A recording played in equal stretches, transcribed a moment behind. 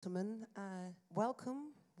Gentlemen,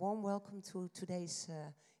 warm welcome to today's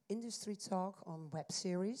industry talk on web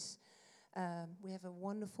series. We have a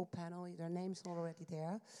wonderful panel, their names are already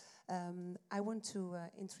there. I want to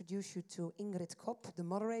introduce you to Ingrid Kopp, the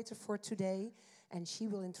moderator for today, and she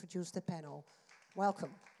will introduce the panel. Welcome.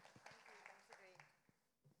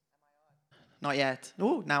 Not yet.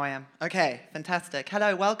 Oh, now I am. Okay, fantastic.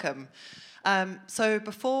 Hello, welcome. So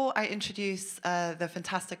before I introduce the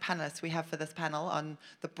fantastic panelists we have for this panel on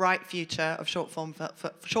the bright future of short-form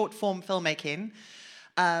filmmaking,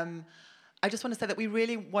 I just want to say that we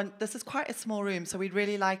really want, this is quite a small room, so we'd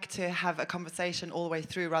really like to have a conversation all the way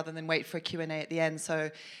through rather than wait for a Q&A at the end. So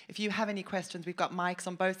if you have any questions, we've got mics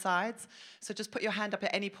on both sides. So just put your hand up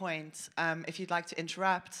at any point if you'd like to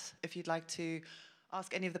interrupt, if you'd like to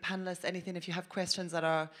ask any of the panelists anything, if you have questions that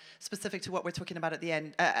are specific to what we're talking about at the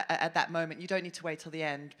end, at that moment. You don't need to wait till the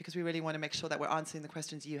end because we really want to make sure that we're answering the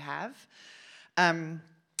questions you have. And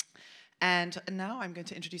now I'm going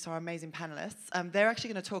to introduce our amazing panelists. They're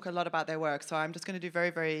actually going to talk a lot about their work, so I'm just going to do very,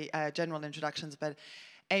 very general introductions. But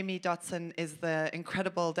Amy Dotson is the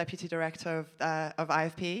incredible deputy director of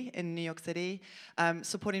IFP in New York City,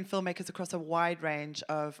 supporting filmmakers across a wide range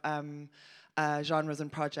of genres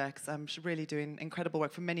and projects. She's really doing incredible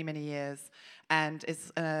work for many, many years, and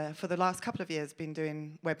is for the last couple of years been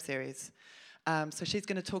doing web series. So she's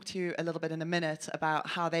going to talk to you a little bit in a minute about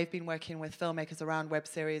how they've been working with filmmakers around web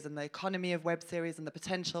series and the economy of web series and the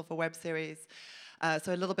potential for web series.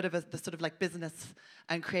 So a little bit of the sort of like business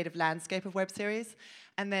and creative landscape of web series.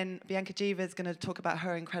 And then Bianca Giva is going to talk about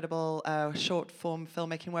her incredible short-form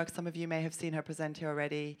filmmaking work. Some of you may have seen her present here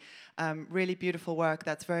already. Really beautiful work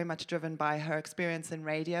that's very much driven by her experience in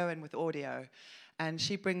radio and with audio. And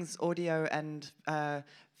she brings audio and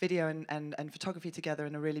video and photography together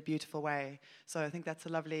in a really beautiful way. So I think that's a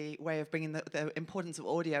lovely way of bringing the importance of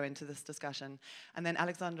audio into this discussion. And then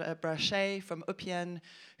Alexandre Brachet from Upien,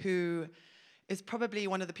 who is probably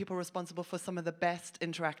one of the people responsible for some of the best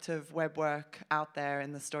interactive web work out there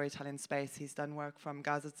in the storytelling space. He's done work from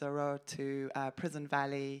Gaza Zero to Prison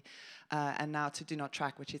Valley, and now to Do Not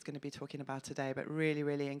Track, which he's going to be talking about today, but really,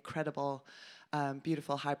 really incredible,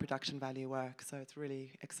 beautiful, high production value work. So it's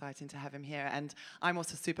really exciting to have him here. And I'm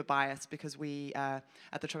also super biased because we, at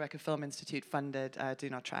the Tribeca Film Institute, funded Do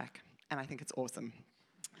Not Track, and I think it's awesome.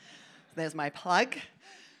 There's my plug.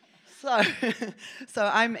 So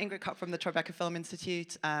I'm Ingrid Kopp from the Tribeca Film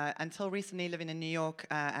Institute. Until recently living in New York,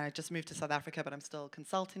 and I just moved to South Africa, but I'm still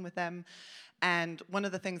consulting with them. And one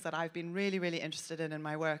of the things that I've been really, really interested in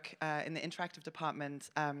my work in the interactive department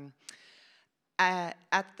at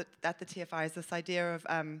the TFI is this idea of,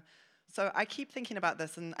 so I keep thinking about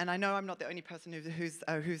this, and I know I'm not the only person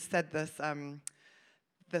who's said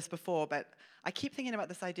this before, but I keep thinking about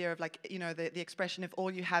this idea of, like, you know, the expression, if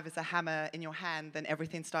all you have is a hammer in your hand, then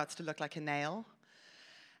everything starts to look like a nail.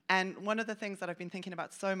 And one of the things that I've been thinking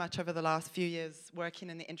about so much over the last few years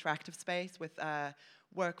working in the interactive space with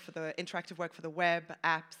interactive work for the web,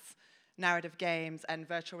 apps, narrative games, and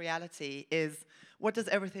virtual reality is, what does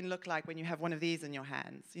everything look like when you have one of these in your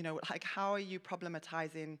hands? You know, like, how are you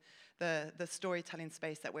problematizing the storytelling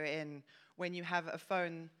space that we're in when you have a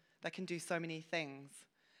phone that can do so many things?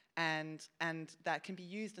 And that can be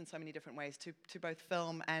used in so many different ways to both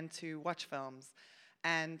film and to watch films,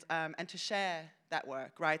 and to share that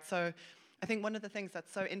work, right? So I think one of the things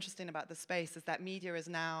that's so interesting about the space is that media is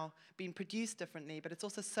now being produced differently, but it's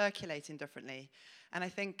also circulating differently. And I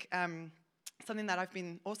think something that I've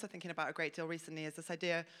been also thinking about a great deal recently is this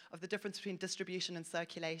idea of the difference between distribution and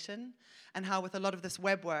circulation, and how with a lot of this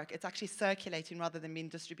web work, it's actually circulating rather than being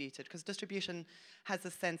distributed. Because distribution has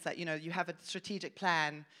a sense that, you know, you have a strategic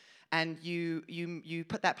plan, and you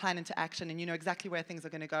put that plan into action, and you know exactly where things are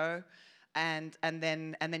going to go, and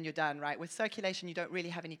then you're done, right? With circulation, you don't really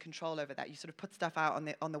have any control over that. You sort of put stuff out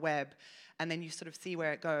on the web, and then you sort of see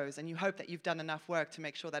where it goes, and you hope that you've done enough work to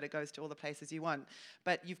make sure that it goes to all the places you want.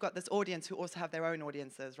 But you've got this audience who also have their own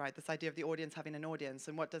audiences, right? This idea of the audience having an audience,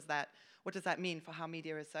 and what does that mean for how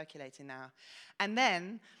media is circulating now? And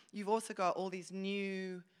then you've also got all these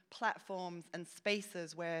new platforms and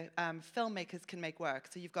spaces where filmmakers can make work.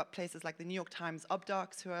 So you've got places like the New York Times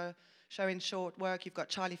Obdocs, who are showing short work. You've got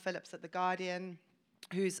Charlie Phillips at The Guardian,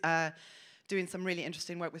 who's doing some really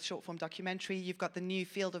interesting work with short-form documentary. You've got the new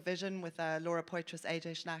Field of Vision with Laura Poitras,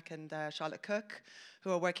 AJ Schnack, and Charlotte Cook,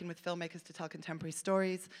 who are working with filmmakers to tell contemporary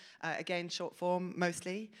stories, again, short-form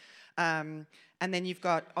mostly. And then you've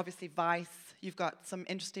got, obviously, Vice. You've got some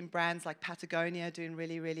interesting brands like Patagonia doing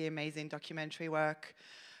really, really amazing documentary work.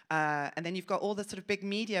 And then you've got all the sort of big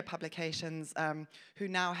media publications who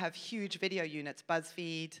now have huge video units,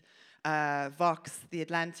 BuzzFeed, Vox, The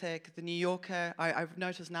Atlantic, The New Yorker. I've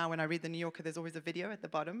noticed now when I read The New Yorker, there's always a video at the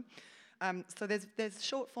bottom. So there's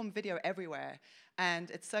short-form video everywhere,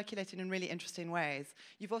 and it's circulating in really interesting ways.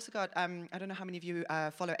 You've also got, I don't know how many of you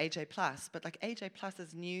follow AJ Plus, but like AJ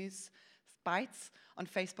Plus's news bites on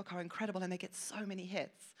Facebook are incredible, and they get so many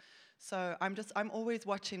hits. So I'm always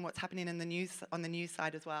watching what's happening in the news, on the news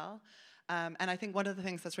side as well. And I think one of the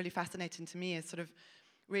things that's really fascinating to me is sort of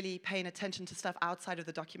really paying attention to stuff outside of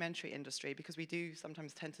the documentary industry, because we do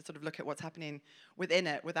sometimes tend to sort of look at what's happening within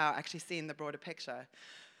it without actually seeing the broader picture.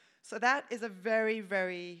 So that is a very,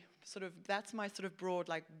 very sort of, that's my sort of broad,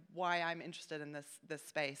 like, why I'm interested in this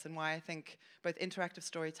space, and why I think both interactive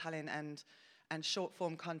storytelling and short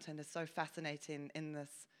form content is so fascinating in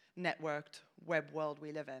this networked web world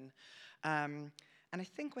we live in. And I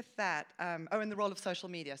think with that, and the role of social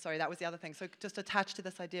media, sorry, that was the other thing. So just attached to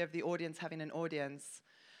this idea of the audience having an audience,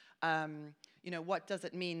 what does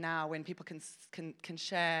it mean now when people can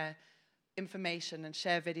share information and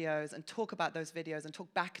share videos and talk about those videos and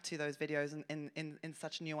talk back to those videos in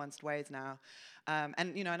such nuanced ways now.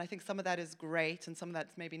 And I think some of that is great and some of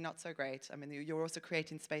that's maybe not so great. I mean, you're also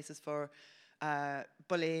creating spaces for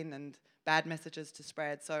bullying and bad messages to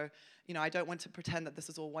spread. So, I don't want to pretend that this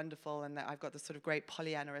is all wonderful and that I've got this sort of great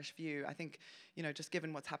Pollyanna-ish view. I think, just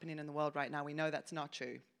given what's happening in the world right now, we know that's not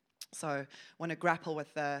true. So I want to grapple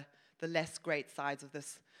with the less great sides of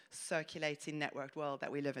this circulating networked world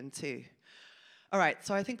that we live in too. All right,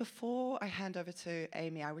 so I think before I hand over to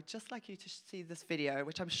Amy, I would just like you to see this video,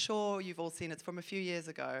 which I'm sure you've all seen. It's from a few years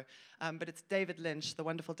ago, but it's David Lynch, the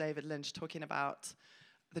wonderful David Lynch, talking about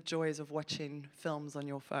the joys of watching films on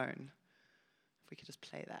your phone. If we could just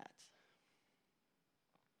play that.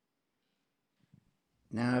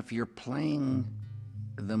 Now, if you're playing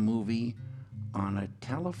the movie on a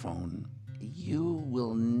telephone, you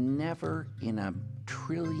will never in a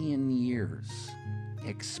trillion years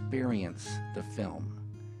experience the film.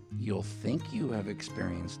 You'll think you have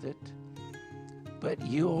experienced it, but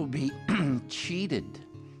you'll be cheated.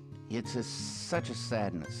 It's such a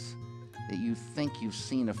sadness that you think you've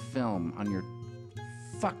seen a film on your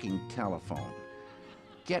fucking telephone.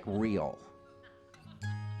 Get real.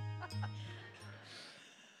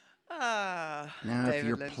 Now, David if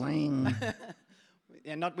you're Lynch. playing...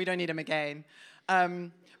 Yeah, we don't need him again.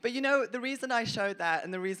 But the reason I showed that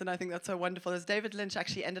and the reason I think that's so wonderful is David Lynch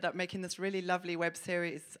actually ended up making this really lovely web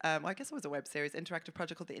series, I guess it was a web series, interactive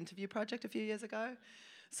project called The Interview Project a few years ago.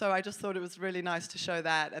 So I just thought it was really nice to show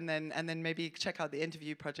that and then maybe check out The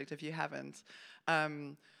Interview Project if you haven't.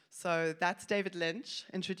 So that's David Lynch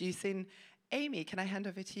introducing. Amy, can I hand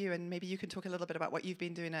over to you and maybe you can talk a little bit about what you've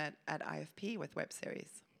been doing at IFP with web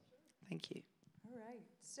series. Thank you. All right.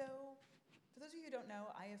 So for those of you who don't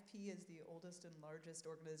know, IFP is the oldest and largest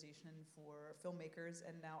organization for filmmakers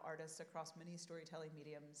and now artists across many storytelling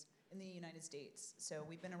mediums in the United States. So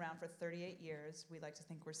we've been around for 38 years. We like to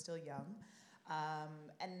think we're still young.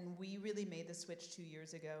 And we really made the switch 2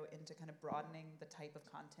 years ago into kind of broadening the type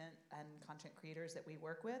of content and content creators that we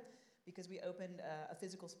work with, because we opened a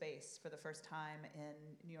physical space for the first time in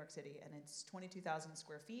New York City, and it's 22,000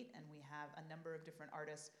 square feet, and we have a number of different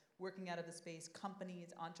artists working out of the space,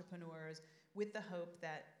 companies, entrepreneurs, with the hope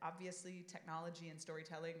that obviously technology and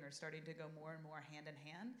storytelling are starting to go more and more hand in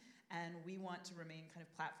hand, and we want to remain kind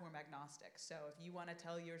of platform agnostic. So if you want to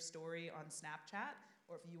tell your story on Snapchat,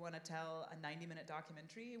 or if you want to tell a 90-minute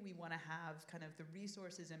documentary, we want to have kind of the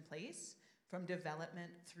resources in place from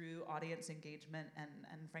development through audience engagement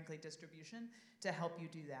and frankly distribution to help you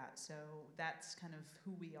do that. So that's kind of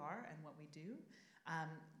who we are and what we do.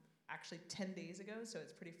 Actually 10 days ago, so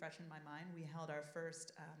it's pretty fresh in my mind, we held our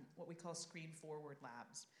first what we call Screen Forward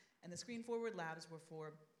Labs. And the Screen Forward Labs were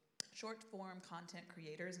for short form content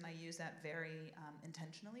creators, and I use that very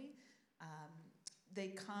intentionally. They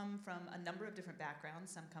come from a number of different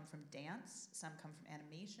backgrounds. Some come from dance, some come from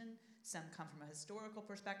animation, some come from a historical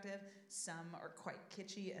perspective, some are quite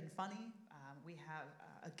kitschy and funny. We have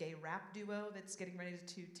a gay rap duo that's getting ready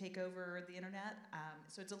to take over the internet.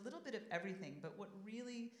 So it's a little bit of everything, but what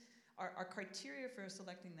really, our criteria for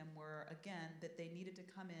selecting them were, again, that they needed to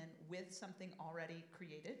come in with something already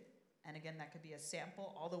created. And again, that could be a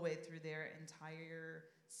sample all the way through their entire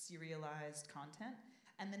serialized content,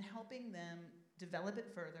 and then helping them develop it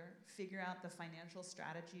further, figure out the financial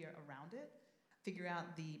strategy around it, figure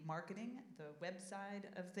out the marketing, the website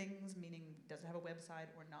of things, meaning does it have a website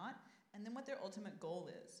or not, and then what their ultimate goal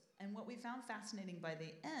is. And what we found fascinating by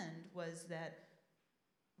the end was that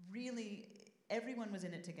really everyone was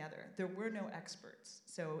in it together. There were no experts.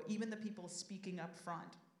 So even the people speaking up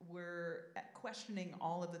front were questioning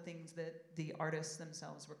all of the things that the artists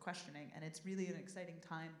themselves were questioning. And it's really an exciting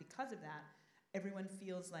time because of that. Everyone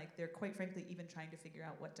feels like they're, quite frankly, even trying to figure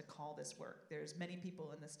out what to call this work. There's many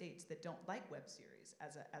people in the States that don't like web series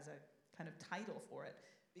as a kind of title for it,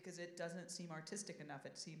 because it doesn't seem artistic enough,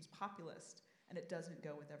 it seems populist, and it doesn't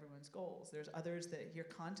go with everyone's goals. There's others that hear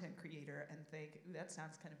content creator and think, ooh, that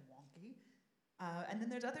sounds kind of wonky. And then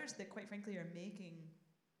there's others that, quite frankly, are making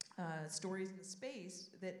stories in space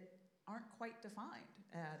that aren't quite defined.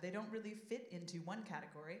 They don't really fit into one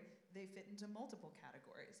category, they fit into multiple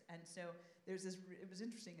categories. And so there's this, it was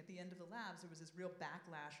interesting, at the end of the labs, there was this real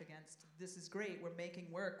backlash against, this is great, we're making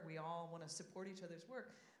work, we all want to support each other's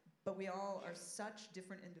work, but we all are such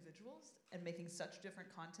different individuals and making such different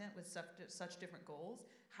content with such different goals.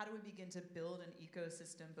 How do we begin to build an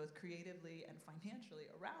ecosystem, both creatively and financially,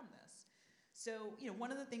 around this? So, you know,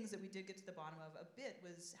 one of the things that we did get to the bottom of a bit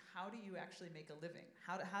was, how do you actually make a living?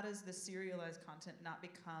 How does the serialized content not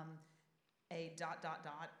become a ...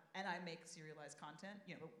 and I make serialized content?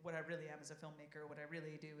 You know, what I really am as a filmmaker, what I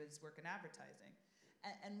really do is work in advertising.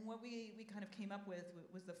 And what we kind of came up with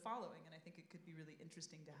was the following, and I think it could be really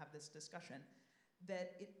interesting to have this discussion,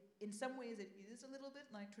 that in some ways it is a little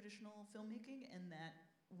bit like traditional filmmaking, in that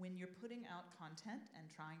when you're putting out content and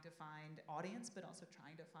trying to find audience, but also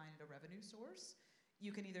trying to find a revenue source, you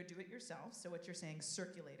can either do it yourself, so what you're saying,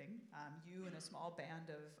 circulating. You and a small band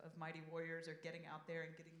of mighty warriors are getting out there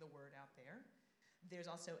and getting the word out there. There's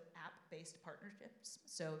also app-based partnerships.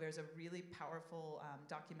 So there's a really powerful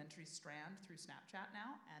documentary strand through Snapchat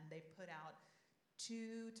now, and they put out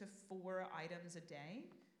 2 to 4 items a day,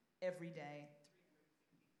 every day,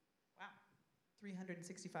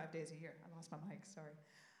 365 days a year. I lost my mic, sorry.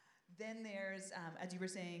 Then there's, as you were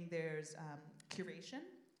saying, there's curation.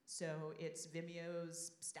 So it's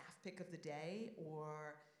Vimeo's staff pick of the day,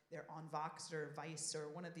 or they're on Vox or Vice or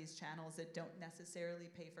one of these channels that don't necessarily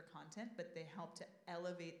pay for content, but they help to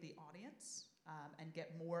elevate the audience and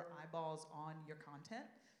get more eyeballs on your content,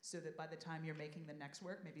 so that by the time you're making the next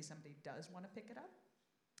work, maybe somebody does want to pick it up.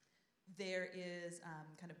 There is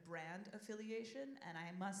kind of brand affiliation, and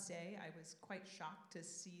I must say I was quite shocked to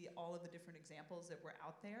see all of the different examples that were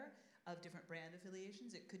out there of different brand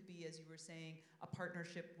affiliations. It could be, as you were saying, a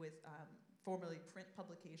partnership with formerly print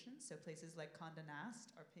publications, so places like Condé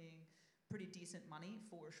Nast are paying pretty decent money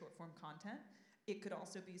for short-form content. It could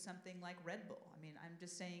also be something like Red Bull. I mean, I'm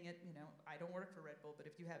just saying it, you know, I don't work for Red Bull, but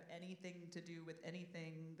if you have anything to do with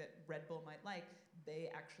anything that Red Bull might like, they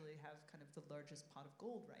actually have kind of the largest pot of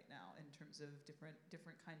gold right now in terms of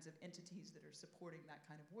different kinds of entities that are supporting that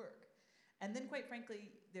kind of work. And then, quite frankly,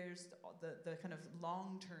 there's the kind of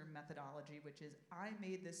long-term methodology, which is, I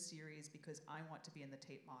made this series because I want to be in the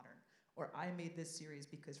Tate Modern, or I made this series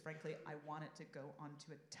because, frankly, I want it to go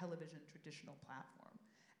onto a television traditional platform.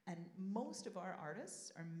 And most of our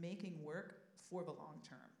artists are making work for the long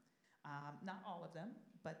term. Not all of them,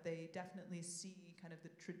 but they definitely see kind of the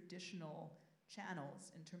traditional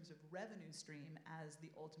channels in terms of revenue stream as the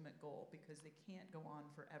ultimate goal, because they can't go on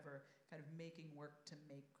forever kind of making work to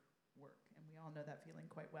make work. And we all know that feeling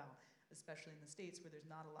quite well, especially in the States, where there's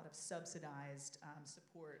not a lot of subsidized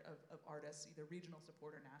support of artists, either regional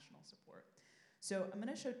support or national support. So I'm going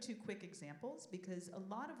to show 2 quick examples, because a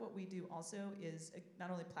lot of what we do also is not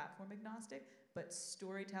only platform agnostic, but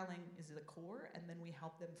storytelling is the core, and then we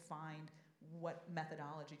help them find what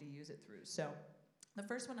methodology to use it through. So the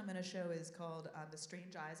first one I'm going to show is called The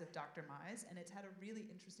Strange Eyes of Dr. Mize, and it's had a really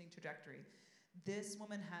interesting trajectory. This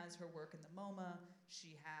woman has her work in the MoMA.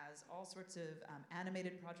 She has all sorts of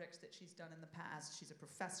animated projects that she's done in the past. She's a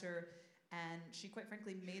professor, and she, quite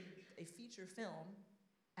frankly, made a feature film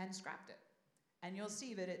and scrapped it. And you'll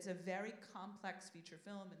see that it's a very complex feature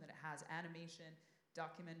film, in that it has animation,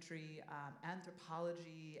 documentary,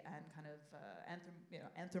 anthropology, and kind of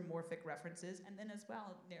anthropomorphic references, and then as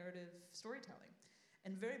well, narrative storytelling.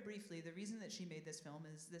 And very briefly, the reason that she made this film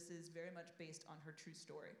is this is very much based on her true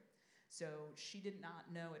story. So she did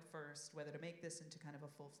not know at first whether to make this into kind of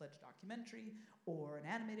a full-fledged documentary or an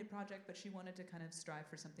animated project, but she wanted to kind of strive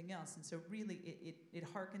for something else. And so really it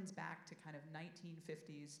harkens back to kind of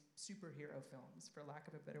 1950s superhero films, for lack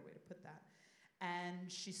of a better way to put that.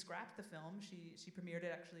 And she scrapped the film. She premiered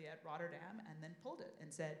it actually at Rotterdam, and then pulled it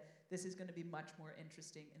and said, this is going to be much more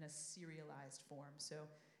interesting in a serialized form. So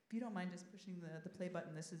if you don't mind just pushing the play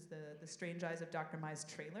button, this is the Strange Eyes of Dr. Mize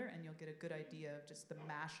trailer, and you'll get a good idea of just the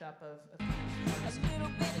mashup of a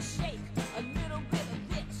little bit of shake, a little bit of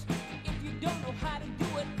this. If you don't know how to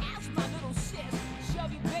do it, ask my little sis.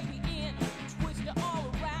 Shove your baby in, twist it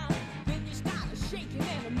all around, then you start shaking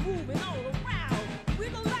and moving all around.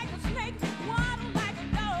 Wiggle like a snake, waddle like a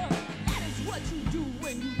dove. That is what you do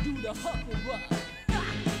when you a huckleberry.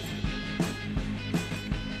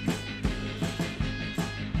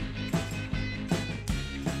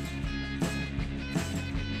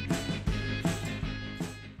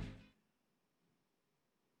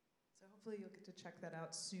 Hopefully you'll get to check that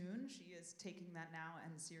out soon. She is taking that now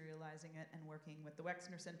and serializing it and working with the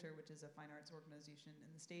Wexner Center, which is a fine arts organization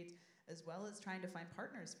in the States, as well as trying to find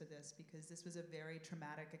partners for this, because this was a very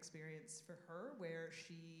traumatic experience for her, where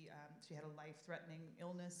she had a life-threatening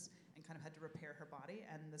illness and kind of had to repair her body.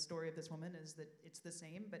 And the story of this woman is that it's the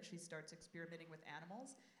same, but she starts experimenting with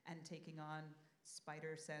animals and taking on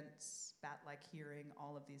spider sense, bat-like hearing,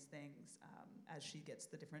 all of these things as she gets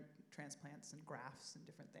the different transplants and grafts and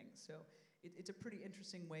different things. So it's a pretty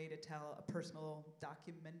interesting way to tell a personal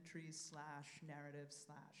documentary / narrative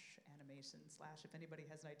 / animation / if anybody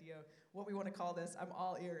has an idea what we want to call this, I'm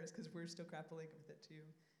all ears, because we're still grappling with it too.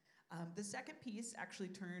 The second piece actually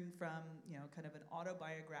turned from kind of an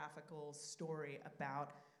autobiographical story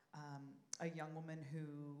about a young woman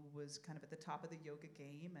who was kind of at the top of the yoga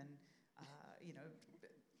game and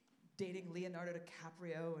dating Leonardo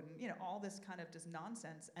DiCaprio and all this kind of just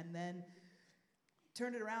nonsense, and then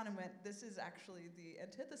turned it around and went, this is actually the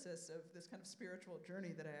antithesis of this kind of spiritual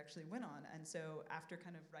journey that I actually went on. And so after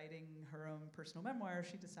kind of writing her own personal memoir,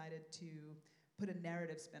 she decided to put a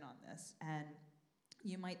narrative spin on this. And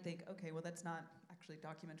you might think, okay, well, that's not actually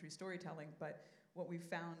documentary storytelling, but what we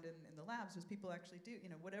found in the labs was people actually do,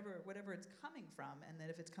 whatever it's coming from, and that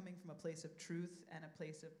if it's coming from a place of truth and a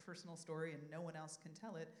place of personal story and no one else can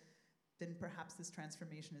tell it, then perhaps this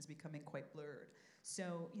transformation is becoming quite blurred.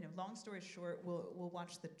 So, long story short, we'll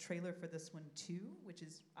watch the trailer for this one too, which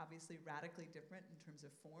is obviously radically different in terms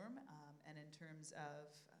of form, and in terms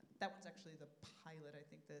of, that one's actually the pilot, I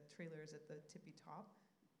think the trailer is at the tippy top.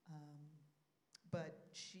 But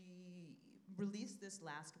she released this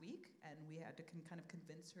last week, and we had to kind of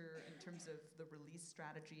convince her in terms of the release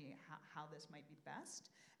strategy, how this might be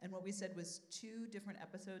best. And what we said was 2 different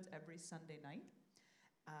episodes every Sunday night,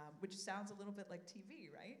 which sounds a little bit like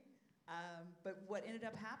TV, right? But what ended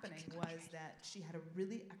up happening was that she had a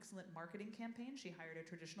really excellent marketing campaign. She hired a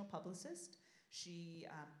traditional publicist. She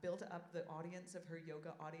built up the audience of her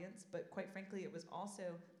yoga audience, but quite frankly, it was also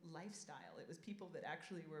lifestyle. It was people that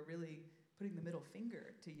actually were really putting the middle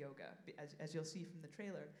finger to yoga, as you'll see from the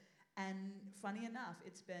trailer. And funny enough,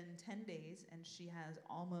 it's been 10 days, and she has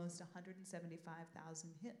almost 175,000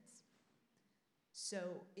 hits.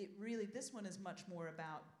 So this one is much more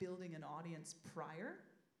about building an audience prior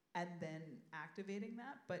and then activating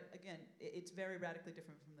that. But again, it's very radically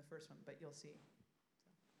different from the first one, but you'll see.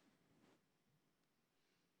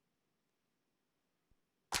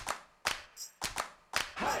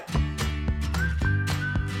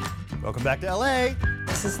 Welcome back to LA.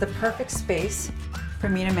 This is the perfect space for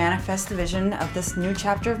me to manifest the vision of this new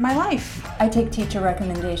chapter of my life. I take teacher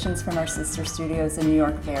recommendations from our sister studios in New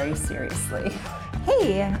York very seriously.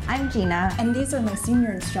 Hey, I'm Gina. And these are my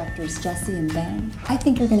senior instructors, Jesse and Ben. I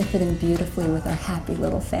think you're going to fit in beautifully with our happy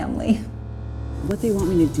little family. What they want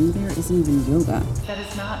me to do there isn't even yoga. That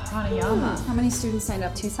is not pranayama. How many students signed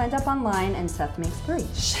up? 2 signed up online, and Seth makes 3.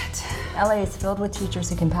 Shit. LA is filled with teachers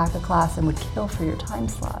who can pack a class and would kill for your time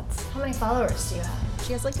slots. How many followers do you have?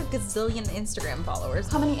 She has like a gazillion Instagram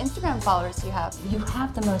followers. How many Instagram followers do you have? You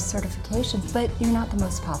have the most certifications, but you're not the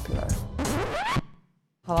most popular.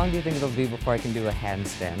 How long do you think it'll be before I can do a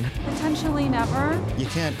handstand? Potentially never. You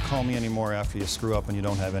can't call me anymore after you screw up and you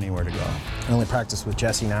don't have anywhere to go. I only practice with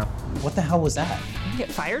Jesse now. What the hell was that? You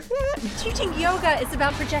get fired for that? Teaching yoga is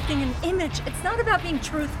about projecting an image. It's not about being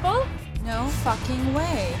truthful. No fucking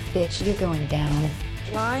way. Bitch, you're going down.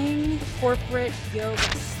 Lying corporate yoga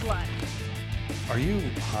slut. Are you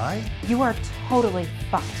high? You are totally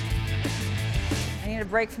fucked. I need a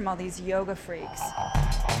break from all these yoga freaks.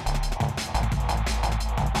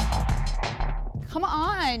 Come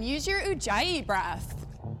on, use your Ujjayi breath.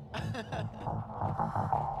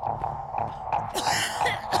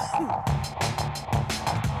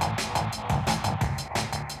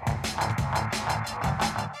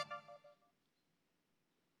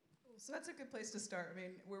 So that's a good place to start. I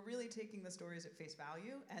mean, we're really taking the stories at face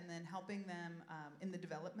value and then helping them in the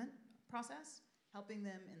development process, helping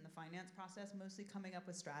them in the finance process, mostly coming up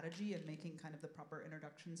with strategy and making kind of the proper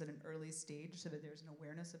introductions at an early stage so that there's an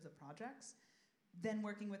awareness of the projects. Then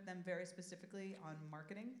working with them very specifically on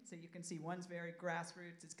marketing. So you can see one's very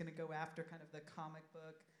grassroots. It's going to go after kind of the comic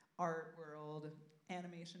book, art world,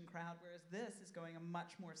 animation crowd, whereas this is going a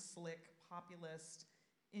much more slick, populist,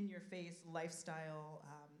 in-your-face lifestyle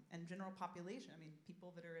and general population. I mean,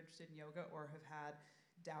 people that are interested in yoga or have had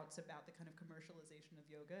doubts about the kind of commercialization of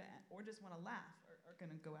yoga, or just want to laugh, are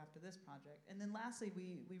going to go after this project. And then lastly,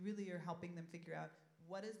 we really are helping them figure out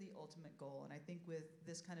what is the ultimate goal. And I think with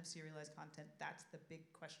this kind of serialized content, that's the big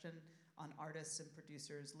question on artists and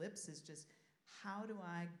producers' lips, is just, how do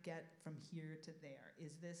I get from here to there?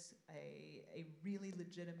 Is this a really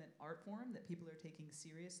legitimate art form that people are taking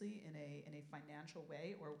seriously in a financial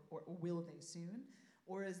way, or will they soon?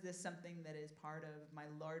 Or is this something that is part of my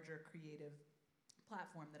larger creative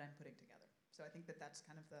platform that I'm putting together? So I think that that's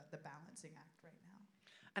kind of the balancing act right now.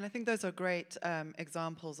 And I think those are great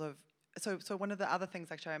examples of, so one of the other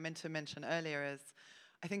things actually I meant to mention earlier is,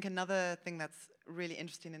 I think another thing that's really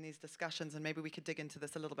interesting in these discussions, and maybe we could dig into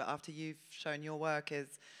this a little bit after you've shown your work,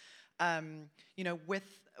 is, you know,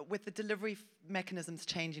 with the delivery mechanisms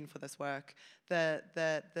changing for this work, the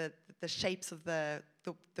shapes of the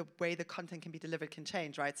way the content can be delivered can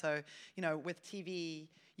change, right? So, you know, with TV,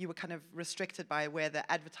 you were kind of restricted by where the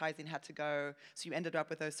advertising had to go. So you ended up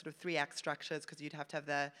with those sort of 3-act structures because you'd have to have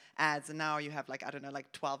the ads, and now you have like, I don't know,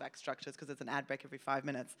 like 12-act structures because there's an ad break every 5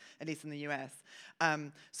 minutes, at least in the US.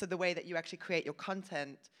 So the way that you actually create your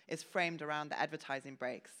content is framed around the advertising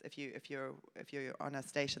breaks if you're on a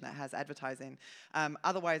station that has advertising.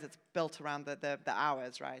 Otherwise, it's built around the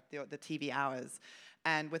hours, right? The TV hours.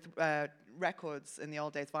 And with records, in the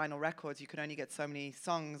old days, vinyl records, you could only get so many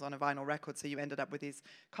songs on a vinyl record, so you ended up with these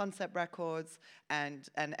concept records, and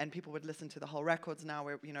people would listen to the whole records. Now,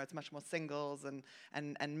 where, you know, it's much more singles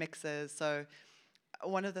and mixes. So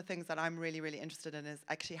one of the things that I'm really, really interested in is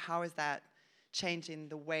actually how is that changing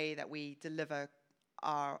the way that we deliver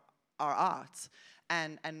our art,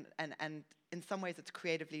 and in some ways it's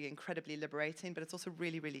creatively incredibly liberating, but it's also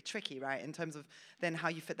really, really tricky, right, in terms of then how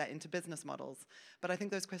you fit that into business models. But I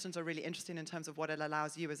think those questions are really interesting in terms of what it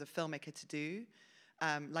allows you as a filmmaker to do.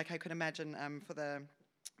 Like I could imagine for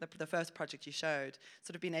the first project you showed,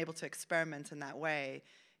 sort of being able to experiment in that way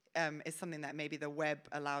is something that maybe the web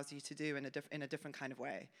allows you to do in a different kind of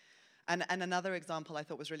way. And another example I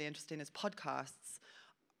thought was really interesting is podcasts.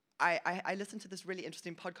 I listened to this really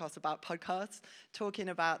interesting podcast about podcasts, talking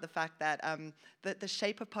about the fact that the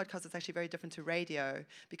shape of podcasts is actually very different to radio,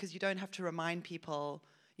 because you don't have to remind people,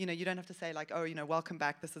 you know, you don't have to say like, oh, you know, welcome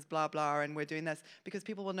back, this is blah, blah, and we're doing this, because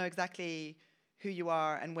people will know exactly who you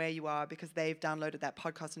are and where you are because they've downloaded that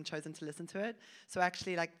podcast and chosen to listen to it. So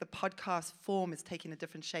actually, like, the podcast form is taking a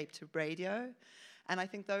different shape to radio. And I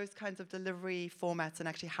think those kinds of delivery formats and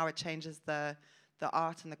actually how it changes the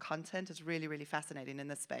art and the content is really, really fascinating in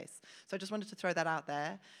this space. So I just wanted to throw that out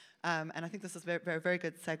there. And I think this is a very, very, very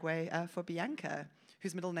good segue for Bianca,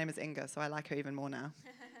 whose middle name is Inga, so I like her even more now.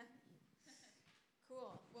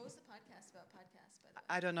 Cool. What was the podcast about podcasts, by the way?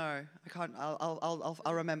 I don't know. I can't.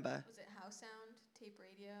 I'll remember. Was it House Sound, Tape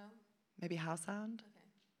Radio? Maybe House Sound? Okay,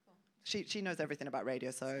 cool. She knows everything about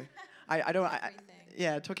radio, so I don't...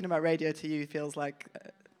 yeah, talking about radio to you feels like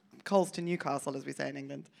coals to Newcastle, as we say in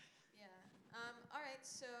England.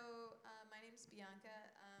 So my name's Bianca,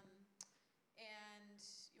 and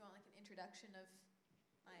you want like an introduction of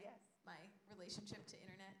my relationship to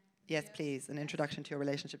internet? Yes, videos? please, an introduction to your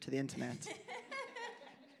relationship to the internet.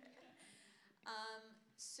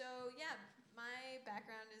 So yeah, my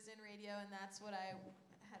background is in radio, and that's what I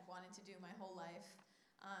had wanted to do my whole life.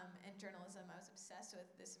 And journalism, I was obsessed with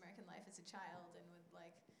This American Life as a child, and would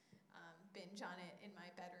like binge on it in my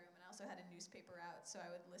bedroom. And I also had a newspaper out, so I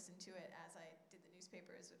would listen to it as I did the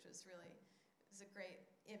newspapers, which was really, it was a great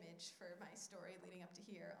image for my story leading up to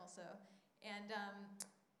here also. And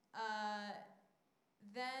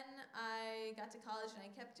then I got to college and I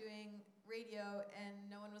kept doing radio, and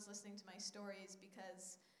no one was listening to my stories,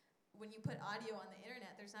 because when you put audio on the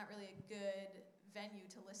internet, there's not really a good venue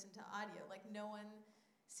to listen to audio. Like, no one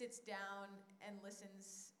sits down and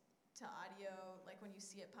listens to audio like when you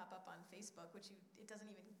see it pop up on Facebook, which it doesn't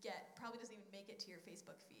even probably doesn't even make it to your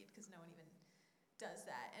Facebook feed, because no one even does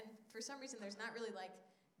that. And for some reason, there's not really like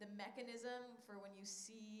the mechanism for when you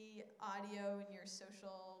see audio in your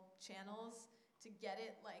social channels to get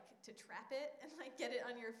it, like to trap it and like get it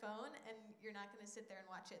on your phone, and you're not going to sit there and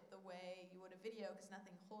watch it the way you would a video, because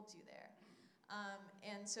nothing holds you there.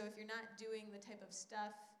 And so if you're not doing the type of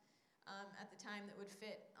stuff at the time that would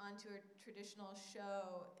fit onto a traditional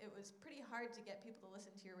show, it was pretty hard to get people to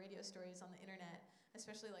listen to your radio stories on the internet,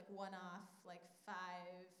 especially like one-off, like 5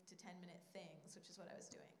 to 10-minute things, which is what I was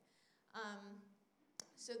doing.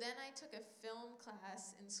 So then I took a film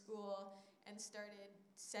class in school and started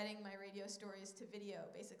setting my radio stories to video,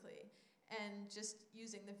 basically, and just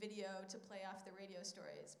using the video to play off the radio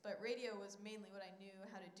stories. But radio was mainly what I knew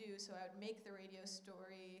how to do, so I would make the radio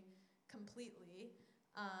story completely,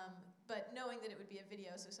 But knowing that it would be a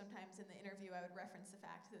video, so sometimes in the interview I would reference the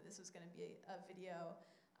fact that this was going to be a video,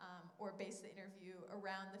 or base the interview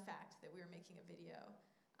around the fact that we were making a video.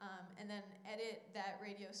 And then edit that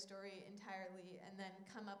radio story entirely, and then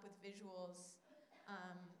come up with visuals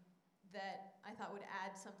that I thought would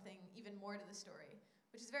add something even more to the story,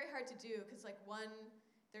 which is very hard to do, because like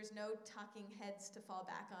there's no talking heads to fall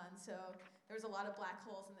back on, so there was a lot of black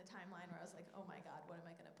holes in the timeline where I was like, oh my god, what am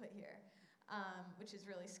I going to put here? Which is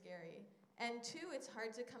really scary. And two, it's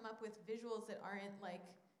hard to come up with visuals that aren't like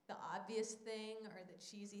the obvious thing or the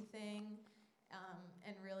cheesy thing,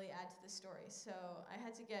 and really add to the story. So I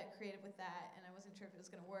had to get creative with that, and I wasn't sure if it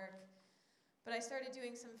was going to work. But I started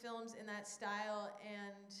doing some films in that style,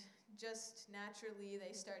 and just naturally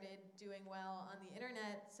they started doing well on the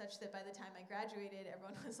internet, such that by the time I graduated,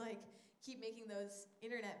 everyone was like, keep making those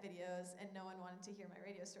internet videos, and no one wanted to hear my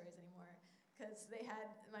radio stories anymore. Because they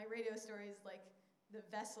had my radio stories, like the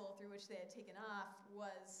vessel through which they had taken off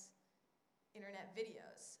was internet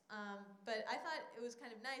videos. But I thought it was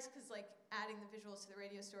kind of nice, because like adding the visuals to the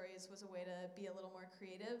radio stories was a way to be a little more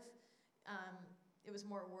creative. It was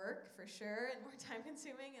more work for sure, and more time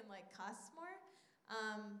consuming, and like costs more.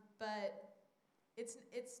 But it's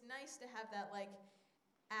nice to have that like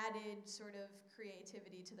added sort of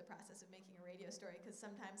creativity to the process of making a radio story, because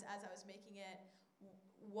sometimes as I was making it,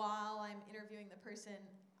 while I'm interviewing the person,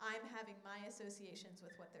 I'm having my associations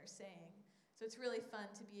with what they're saying. So it's really fun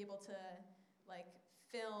to be able to like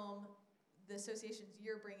film the associations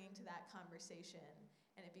you're bringing to that conversation,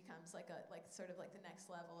 and it becomes like sort of like the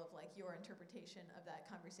next level of like your interpretation of that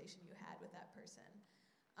conversation you had with that person.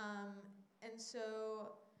 And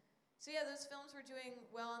so yeah, those films were doing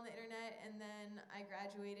well on the internet, and then I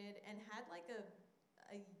graduated and had like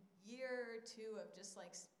a year or two of just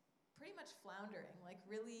like pretty much floundering, like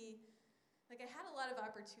really, like I had a lot of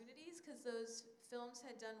opportunities because those films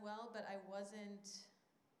had done well, but I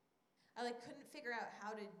like couldn't figure out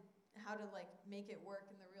how to like make it work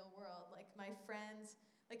in the real world. Like my friends,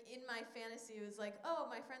 like in my fantasy it was like, oh,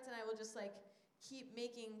 my friends and I will just like keep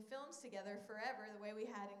making films together forever the way we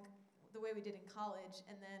did in college.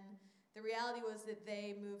 And then the reality was that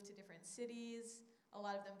they moved to different cities. A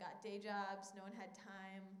lot of them got day jobs. No one had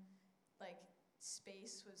time. Like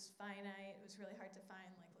space was finite. It was really hard to find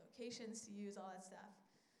like locations to use, all that stuff.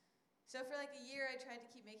 So for like a year I tried to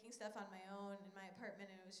keep making stuff on my own in my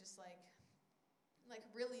apartment, and it was just like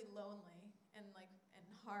really lonely and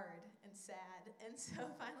hard and sad. And so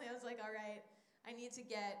finally I was like, all right, I need to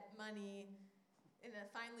get money, and I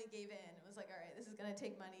finally gave in. It was like, all right, this is gonna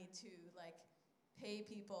take money to like pay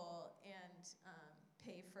people and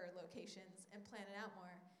pay for locations and plan it out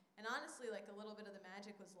more. And honestly, like a little bit of the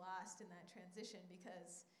magic was lost in that transition,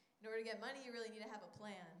 because in order to get money, you really need to have a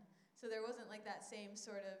plan. So there wasn't like that same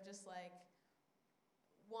sort of just like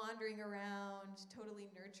wandering around, totally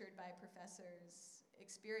nurtured by professors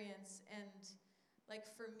experience. And like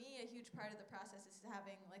for me, a huge part of the process is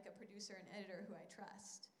having like a producer and editor who I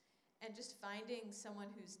trust. And just finding someone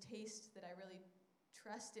whose taste that I really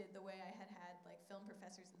trusted, the way I had like film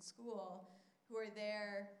professors in school who are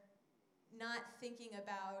there not thinking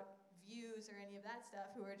about views or any of that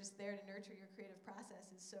stuff, who are just there to nurture your creative process,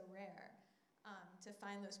 is so rare, to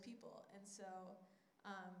find those people. And so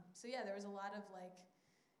yeah, there was a lot of like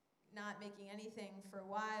not making anything for a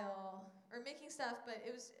while, or making stuff, but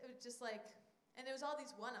it was just like, and it was all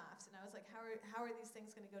these one-offs, and I was like, how are these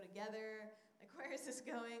things gonna go together? Like, where is this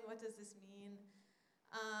going? What does this mean?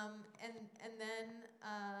 And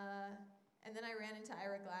then I ran into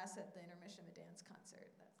Ira Glass at the intermission of a dance concert.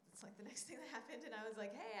 That's like the next thing that happened, and I was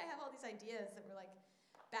like, hey, I have all these ideas that were like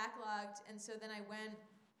backlogged. And so then I went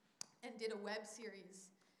and did a web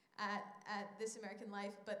series at This American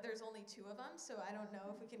Life, but there's only 2 of them, so I don't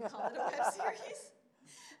know if we can call it a web series.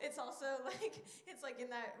 It's also like, it's like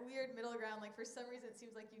in that weird middle ground, like for some reason it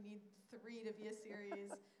seems like you need 3 to be a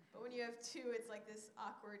series, but when you have 2, it's like this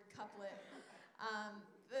awkward couplet.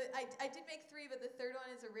 I did make 3, but the 3rd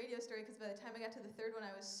one is a radio story, because by the time I got to the 3rd one,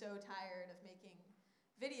 I was so tired of making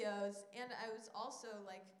videos, and I was also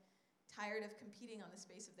like tired of competing on the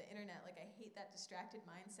space of the internet. Like I hate that distracted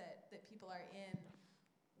mindset that people are in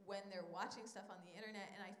when they're watching stuff on the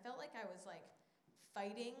internet, and I felt like I was like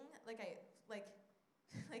fighting, like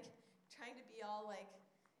trying to be all like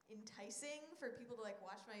enticing for people to like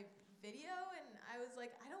watch my video, and I was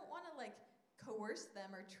like, I don't want to like coerce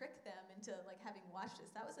them or trick them into like having watched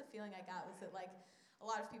this. That was the feeling I got, was that like a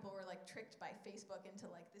lot of people were like tricked by Facebook into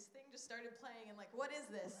like, this thing just started playing, and like, what is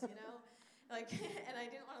this, you know? Like, and I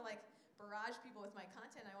didn't want to like barrage people with my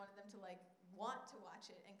content. I wanted them to like want to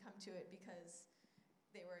watch it and come to it because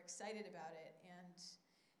they were excited about it. And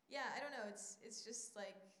yeah, I don't know. It's just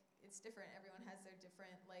like it's different. Everyone has their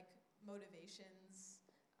different like motivations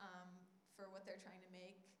for what they're trying to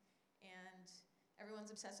make, and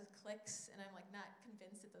everyone's obsessed with clicks. And I'm like not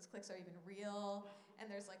convinced that those clicks are even real. And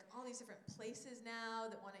there's like all these different places now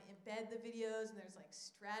that want to embed the videos, and there's like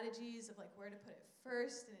strategies of like where to put it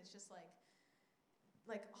first, and it's just like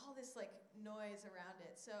all this like noise around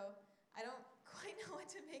it. So I don't quite know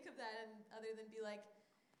what to make of that, and other than be like,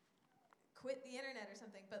 quit the internet or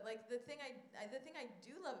something. But like the thing I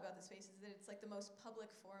do love about the space is that it's like the most public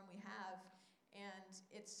forum we have, and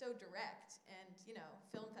it's so direct. And you know,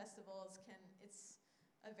 film festivals it's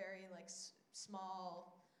a very like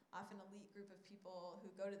small, often elite group of people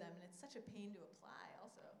who go to them, and it's such a pain to apply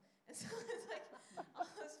also. And so it's like all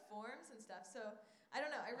those forms and stuff. So I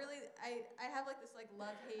don't know. I have like this like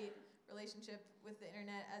love-hate relationship with the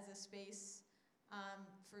internet as a space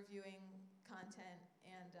for viewing content,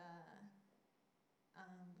 and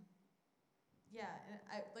yeah. And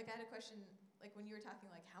I had a question like when you were talking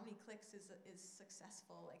like how many clicks is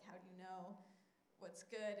successful? Like how do you know what's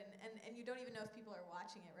good? And you don't even know if people are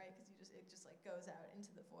watching it, right? Because it just like goes out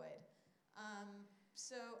into the void.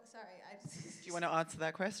 So sorry, Do you want to answer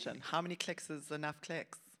that question? How many clicks is enough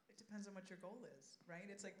clicks? It depends on what your goal is, right?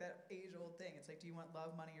 It's like that age-old thing. It's like, do you want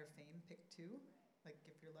love, money, or fame? Pick two, like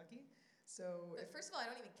if you're lucky. So but first of all, I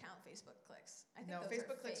don't even count Facebook clicks. I think no, those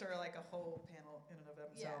Facebook are clicks are like a whole panel in and of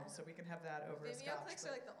themselves, so we can have that over a Vimeo scotch. clicks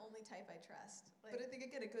are like the only type I trust. Like, but I think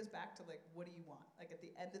again, it goes back to like, what do you want? Like at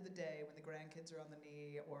the end of the day, when the grandkids are on the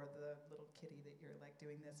knee, or the little kitty that you're like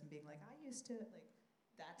doing this and being like, I used to like.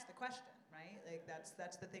 That's the question, right? Like that's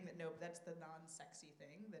the thing that's the non-sexy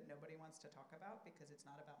thing that nobody wants to talk about, because it's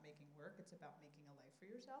not about making work, it's about making a life for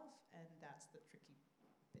yourself, and that's the tricky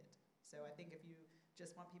bit. So I think if you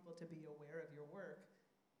just want people to be aware of your work,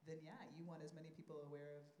 then yeah, you want as many people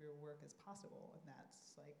aware of your work as possible, and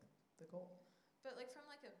that's like the goal. But like from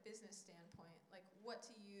like a business standpoint, like what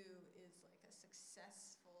to you is like a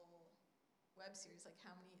successful web series? Like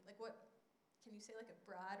how many, like what, can you say like a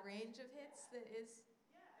broad range of hits that is?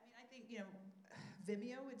 I think,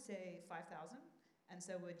 Vimeo would say 5,000, and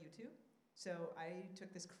so would YouTube. So I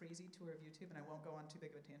took this crazy tour of YouTube, and I won't go on too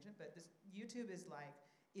big of a tangent, but YouTube is like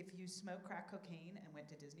if you smoke crack cocaine and went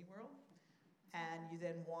to Disney World, and you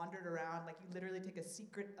then wandered around, like you literally take a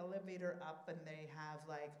secret elevator up, and they have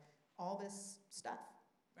like all this stuff,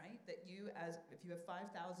 right? That if you have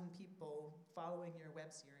 5,000 people following your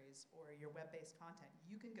web series or your web-based content,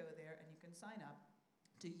 you can go there and you can sign up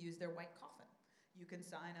to use their white coffin. You can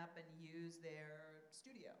sign up and use their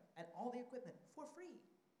studio and all the equipment for free,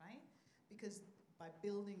 right? Because by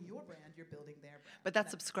building your brand, you're building their brand. But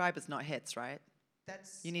that's subscribers, not hits, right?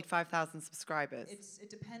 You need 5,000 subscribers. It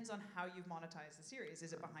depends on how you've monetized the series.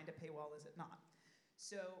 Is it behind a paywall? Is it not?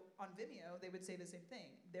 So on Vimeo, they would say the same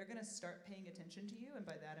thing. They're going to start paying attention to you, and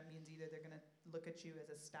by that it means either they're going to look at you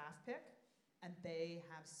as a staff pick, and they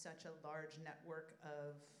have such a large network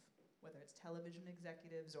of whether it's television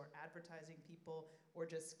executives or advertising people or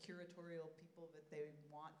just curatorial people that they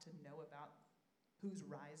want to know about who's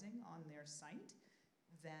rising on their site,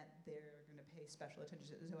 that they're going to pay special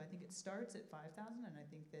attention to. So I think it starts at 5,000, and I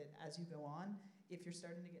think that as you go on, if you're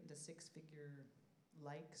starting to get into six-figure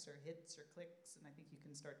likes or hits or clicks, and I think you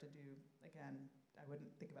can start to do, again, I wouldn't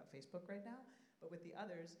think about Facebook right now, but with the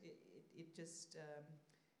others, it just,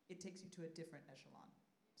 it takes you to a different echelon.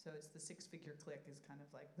 So it's the six-figure click is kind of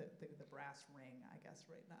like the brass ring, I guess,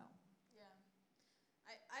 right now. Yeah.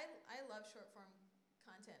 I love short-form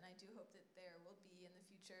content, and I do hope that there will be in the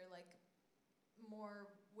future, like, more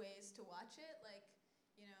ways to watch it, like,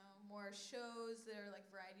 more shows that are like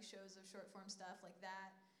variety shows of short-form stuff like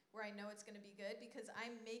that, where I know it's going to be good, because I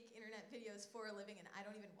make internet videos for a living, and I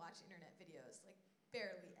don't even watch internet videos, like,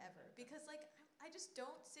 barely ever. Because, like, I just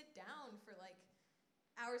don't sit down for, like,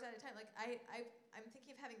 hours at a time. Like I'm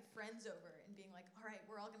thinking of having friends over and being like, all right,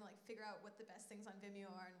 we're all gonna like figure out what the best things on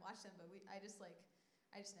Vimeo are and watch them, but I just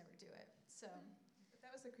never do it. So but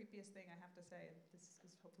that was the creepiest thing I have to say. This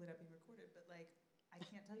is hopefully not being recorded, but like I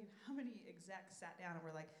can't tell you how many execs sat down and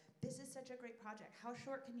were like, this is such a great project. How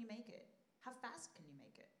short can you make it? How fast can you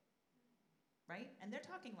make it? Right? And they're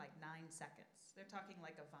talking like 9 seconds. They're talking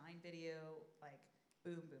like a Vine video, like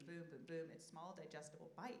boom, boom, boom, boom, boom. It's small,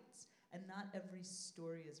 digestible bites. And not every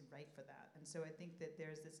story is right for that. And so I think that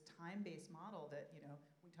there's this time-based model that,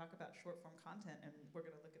 we talk about short-form content, and we're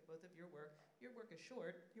going to look at both of your work. Your work is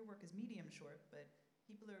short, your work is medium short, but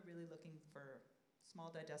people are really looking for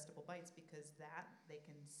small, digestible bites, because that they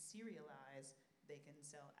can serialize, they can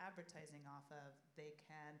sell advertising off of, they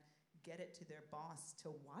can get it to their boss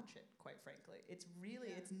to watch it, quite frankly. It's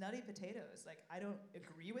really, it's nutty potatoes. Like, I don't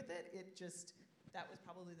agree with it. It just that was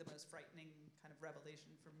probably the most frightening kind of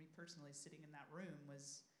revelation for me personally, sitting in that room,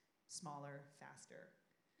 was smaller, faster.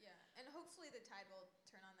 Yeah, and hopefully the tide will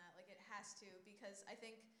turn on that. Like, it has to, because I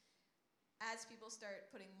think as people start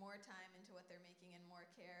putting more time into what they're making and more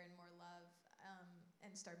care and more love,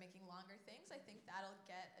 and start making longer things, I think that'll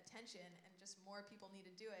get attention and just more people need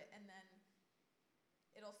to do it. And then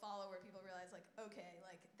it'll follow where people realize, like, okay,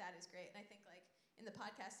 like, that is great. And I think, like, in the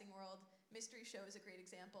podcasting world, Mystery Show is a great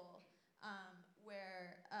example,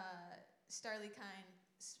 where Starlee Kine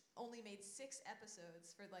only made 6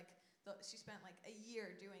 episodes for, like, she spent, like, a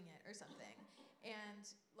year doing it or something. And,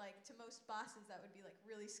 like, to most bosses, that would be, like,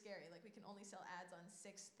 really scary. Like, we can only sell ads on 6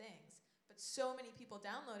 things. But so many people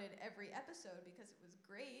downloaded every episode because it was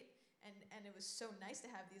great, and it was so nice to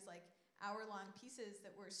have these, like, hour-long pieces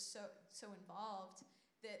that were so involved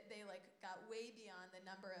that they, like, got way beyond the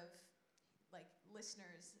number of, like,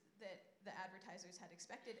 listeners that the advertisers had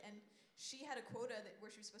expected. And she had a quota where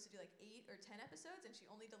she was supposed to do, like, 8 or 10 episodes, and she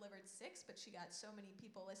only delivered 6, but she got so many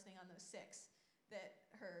people listening on those 6 that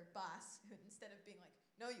her boss, who instead of being like,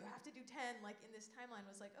 no, you have to do 10, like, in this timeline,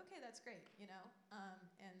 was like, okay, that's great, you know?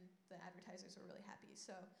 And the advertisers were really happy.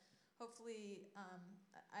 So hopefully,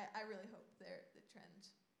 I really hope the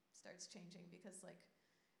trend starts changing, because, like,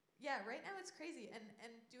 yeah, right now it's crazy.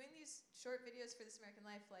 And doing these short videos for This American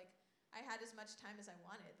Life, like, I had as much time as I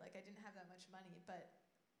wanted. Like, I didn't have that much money, but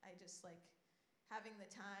I just, like, having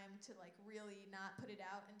the time to, like, really not put it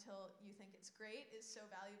out until you think it's great is so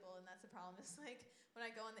valuable. And that's the problem, is, like, when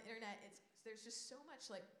I go on the internet, there's just so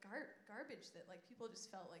much, like, garbage that, like, people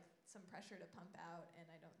just felt like some pressure to pump out, and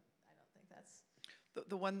I don't think that's...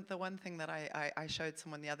 The one thing that I showed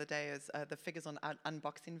someone the other day is the figures on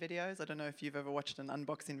unboxing videos. I don't know if you've ever watched an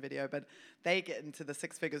unboxing video, but they get into the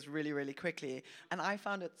 6 figures really, really quickly. And I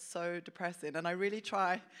found it so depressing. And I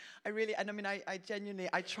genuinely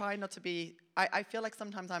try not to be, I feel like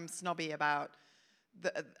sometimes I'm snobby about,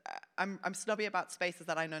 I'm snobby about spaces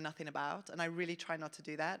that I know nothing about. And I really try not to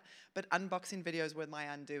do that. But unboxing videos were my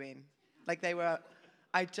undoing. Like, they were...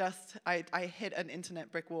 I hit an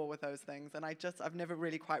internet brick wall with those things, and I've never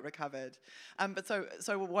really quite recovered. But so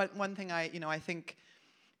one thing I think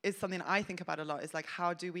is something I think about a lot is, like,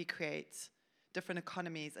 how do we create different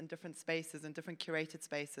economies and different spaces and different curated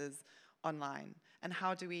spaces online? And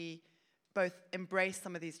how do we both embrace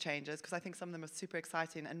some of these changes, because I think some of them are super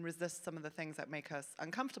exciting, and resist some of the things that make us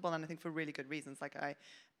uncomfortable, and I think for really good reasons. Like, I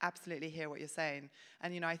absolutely hear what you're saying.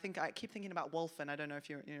 And, I keep thinking about Wolfen. I don't know if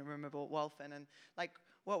you remember Wolfen, and, like,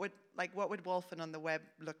 what would Wolfen on the web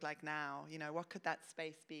look like now? What could that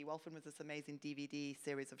space be? Wolfen was this amazing DVD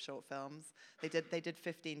series of short films. They did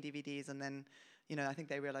 15 DVDs, and then, I think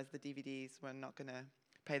they realized the DVDs were not going to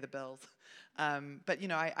pay the bills. But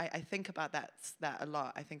I think about that a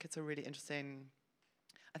lot. I think it's a really interesting,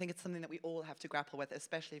 I think it's something that we all have to grapple with,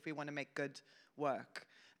 especially if we want to make good work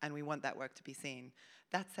and we want that work to be seen.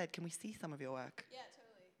 That said, can we see some of your work? Yeah,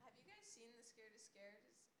 totally. Have you guys seen the Scared is Scared?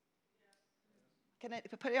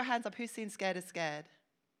 If you put your hands up, who's seen Scared is Scared?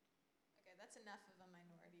 Okay, that's enough of a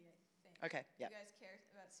minority, I think. Okay, yeah. Do you guys care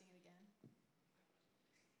about seeing it again?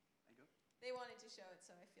 They wanted to show it,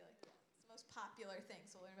 so I feel like it's the most popular thing,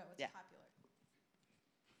 so we'll learn about what's popular.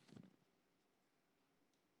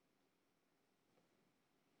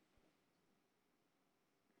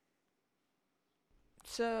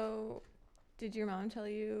 So, did your mom tell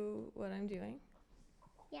you what I'm doing?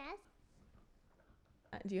 Yes.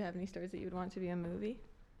 Do you have any stories that you would want to be a movie?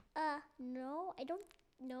 No, I don't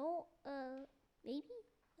know. Maybe.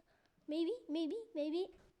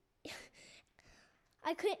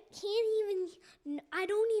 I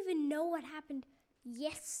don't even know what happened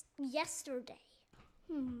yesterday.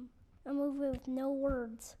 A movie with no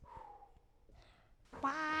words.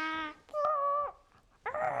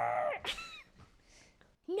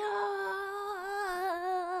 No!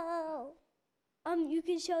 You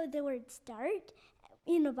can show the word start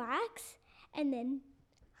in a box, and then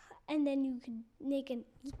you can make an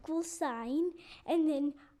equal sign, and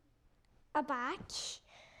then a box.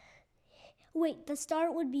 Wait, the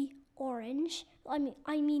start would be orange.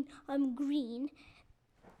 I mean, green.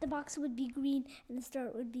 The box would be green, and the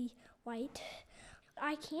start would be white.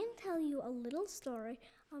 I can tell you a little story.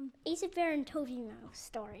 Ace Bear and Toby Mouse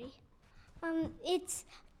story. It's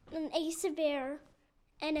an Ace Bear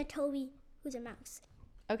and a Toby who's a mouse.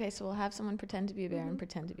 Okay, so we'll have someone pretend to be a bear and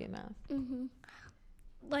pretend to be a mouse.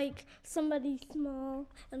 Like somebody small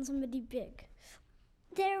and somebody big.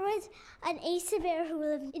 There was an Ace Bear who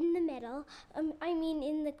lived in the middle,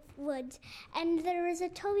 in the woods, and there was a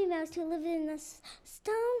Toby Mouse who lived in a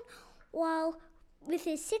stone wall with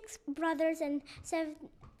his 6 brothers and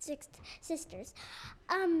 6 sisters.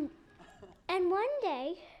 And one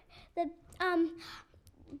day, the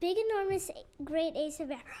big, enormous, great Asa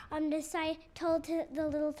Bear told to the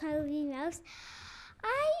little Toby Mouse,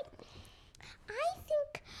 I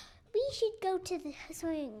think we should go to the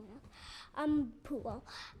swimming pool.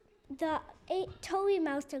 The Toby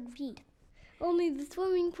Mouse agreed. Only the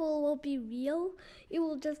swimming pool won't be real. It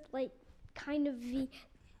will just kind of be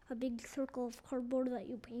a big circle of cardboard that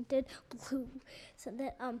you painted blue, so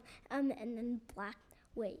that and then black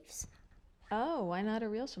waves. Oh, why not a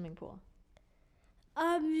real swimming pool?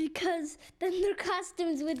 Because then their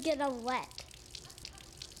costumes would get all wet.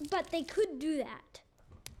 But they could do that.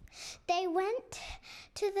 They went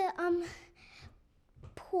to the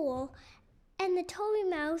pool, and the Toby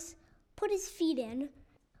Mouse put his feet in,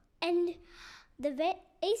 and the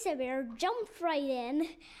Asa Bear jumped right in.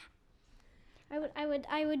 I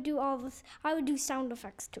would do all this. I would do sound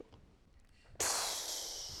effects too.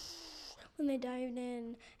 When they dived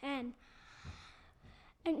in and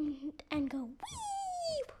go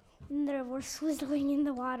wee, and they were swizzling in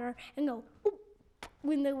the water, and go oop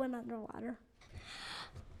when they went underwater.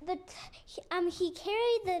 He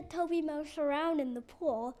carried the Toby Mouse around in the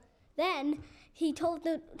pool. Then he told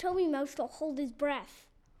the Toby Mouse to hold his breath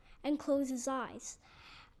and close his eyes.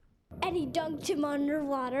 And he dunked him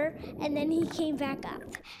underwater, and then he came back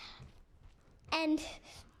up. And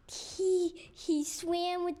he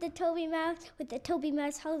swam with the Toby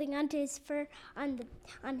Mouse holding onto his fur on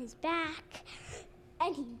his back.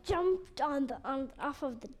 And he jumped off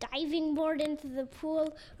of the diving board into the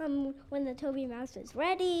pool when the Toby Mouse was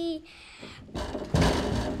ready.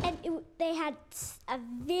 And they had a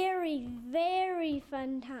very, very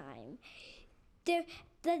fun time. Then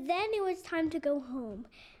it was time to go home.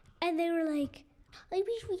 And they were like, I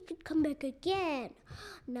wish we could come back again.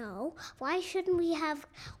 No, why can't we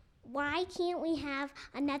have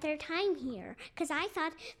another time here? Because I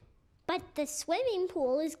thought, but the swimming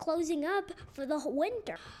pool is closing up for the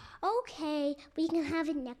winter. Okay, we can have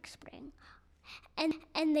it next spring.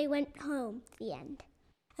 And they went home, the end.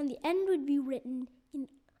 And the end would be written in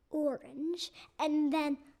orange, and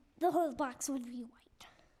then the whole box would be white.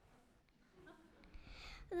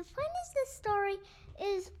 The fun is this story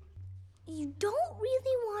is you don't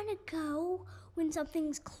really want to go when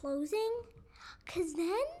something's closing, because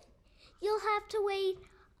then you'll have to wait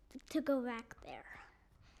to go back there.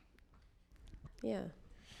 Yeah.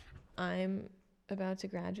 I'm about to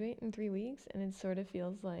graduate in 3 weeks, and it sort of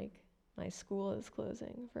feels like my school is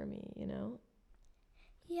closing for me, you know?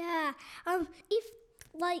 Yeah. If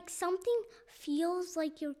something feels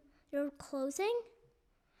like you're closing,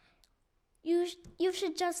 you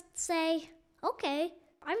should just say, okay,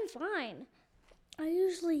 I'm fine. I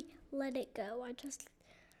usually let it go. I just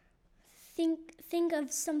think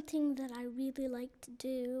of something that I really like to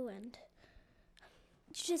do, and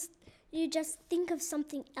you just think of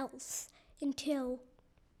something else until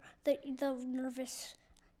the nervous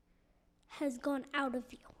has gone out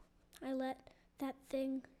of you. I let that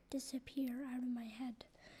thing disappear out of my head,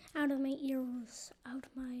 out of my ears, out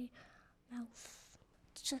of my mouth.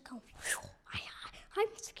 It's just go, I'm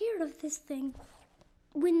scared of this thing.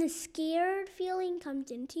 When the scared feeling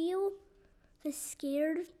comes into you, the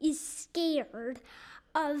scared is scared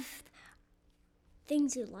of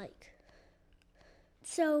things you like.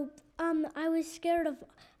 So I was scared of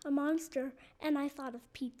a monster, and I thought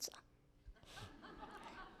of pizza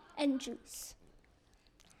and juice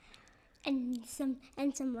and some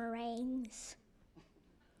meringues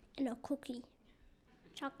and a cookie,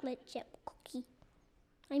 chocolate chip cookie.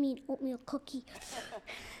 I mean oatmeal cookie.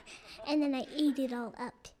 And then I ate it all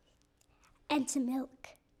up, and some milk.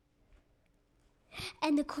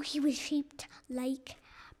 And the cookie was shaped like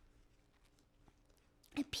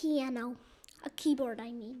a piano, a keyboard,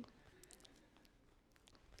 I mean.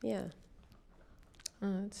 Yeah.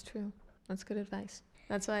 Oh, that's true. That's good advice.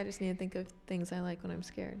 That's why I just need to think of things I like when I'm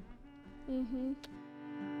scared. Mm-hmm.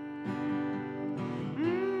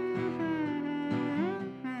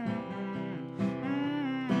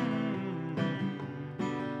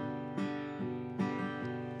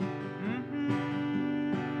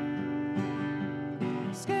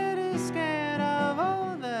 Scared of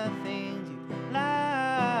all the things you like.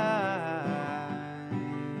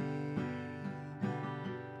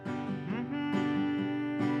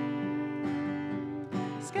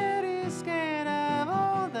 Scared of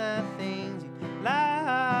all the things you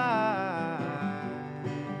like.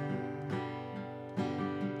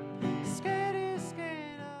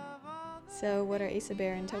 Scared of all the. So what are Asa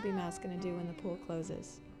Bear and Toby Mouse going to do when the pool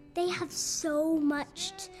closes? They have so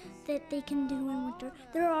much that they can do in winter.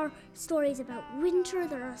 There are stories about winter.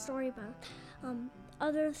 There are stories about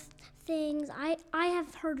other things. I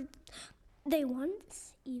have heard they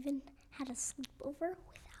once even had a sleepover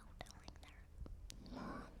without telling their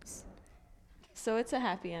moms. So it's a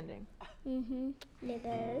happy ending. Mm-hmm. It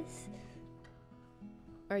is.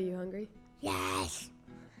 Are you hungry? Yes.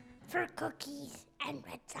 For cookies and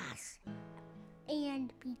red sauce.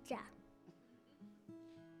 And pizza.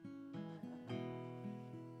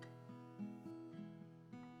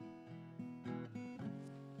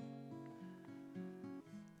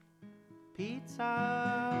 Pizza.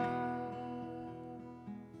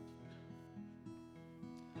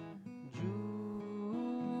 Juice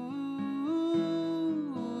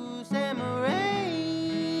and meringue.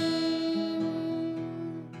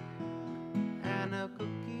 And a cookie.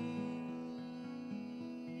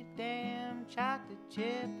 Damn chocolate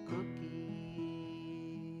chip cookie.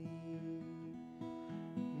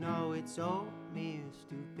 No, it's oatmeal,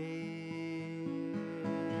 stupid.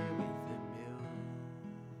 With the milk.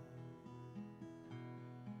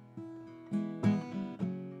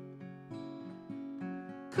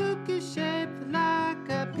 Cookie shaped like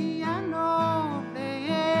a piano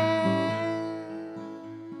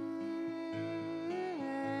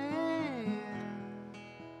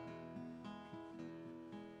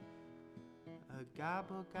a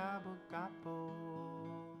gobble, gobble, gobble.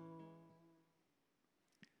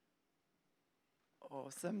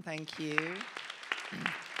 Awesome, thank you.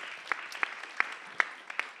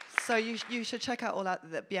 So you should check out all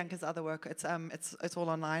Bianca's other work. It's all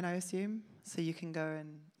online, I assume. So you can go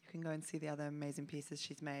and see the other amazing pieces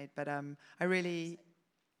she's made. But I really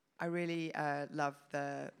love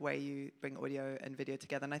the way you bring audio and video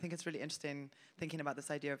together, and I think it's really interesting thinking about this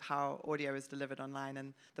idea of how audio is delivered online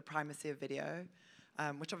and the primacy of video,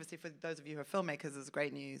 which obviously for those of you who are filmmakers is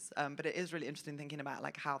great news, but it is really interesting thinking about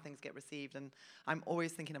like how things get received, and I'm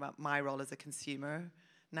always thinking about my role as a consumer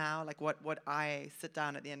now, like what I sit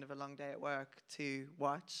down at the end of a long day at work to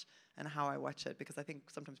watch and how I watch it, because I think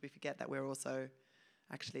sometimes we forget that we're also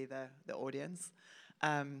actually the audience.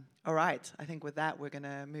 All right, I think with that, we're going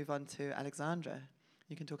to move on to Alexandra.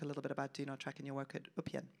 You can talk a little bit about Do Not Track in your work at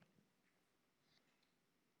Upien.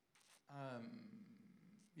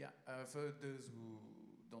 For those who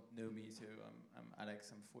don't know me, so I'm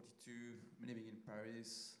Alex, I'm 42, I'm living in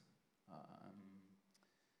Paris.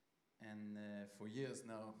 And for years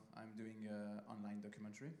now, I'm doing online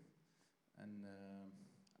documentary. And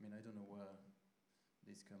I don't know where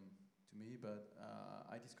this come to me, but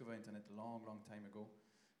I discovered internet a long, long time ago,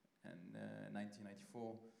 in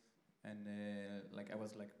 1994, and I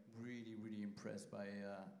was really, really impressed by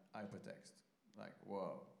hypertext. Like,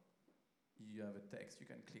 wow, you have a text, you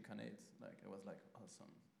can click on it. I was like,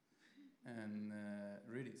 awesome, and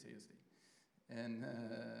really seriously, and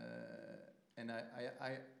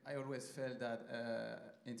I always felt that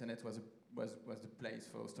internet was the place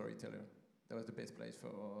for storyteller. That was the best place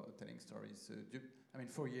for telling stories. So,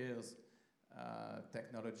 for years,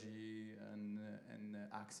 technology and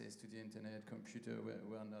access to the internet, computer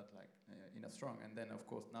were not enough strong. And then, of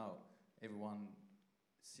course, now everyone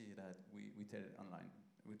see that we tell online,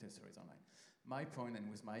 we tell stories online. My point,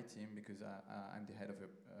 and with my team, because I'm the head of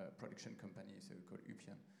a production company, so called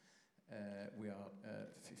Upien. We are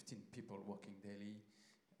 15 people working daily,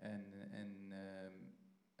 and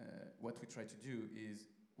what we try to do is,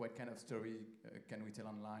 what kind of story can we tell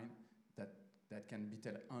online that can be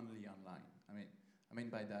told only online? I mean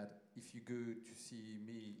by that, if you go to see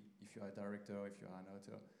me, if you are a director, if you are an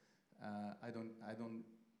author, I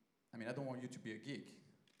don't want you to be a geek.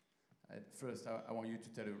 First, I want you to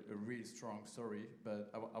tell a really strong story, but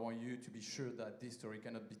I want you to be sure that this story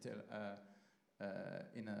cannot be told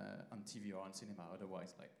on TV or on cinema.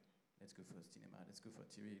 Otherwise, let's go for cinema, let's go for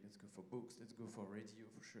TV, let's go for books, let's go for radio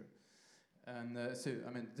for sure. And this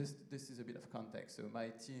is a bit of context. So my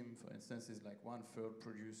team, for instance, is 1/3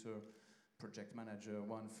 producer, project manager,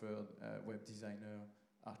 1/3 web designer,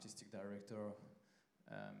 artistic director,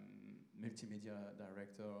 multimedia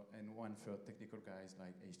director, and 1/3 technical guys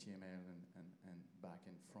like HTML and back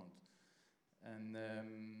and front.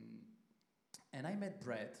 And I met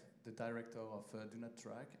Brett, the director of Do Not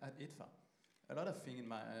Track, at IDFA. A lot of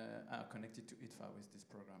things are connected to IDFA with this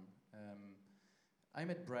program. I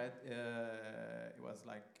met Brett, it was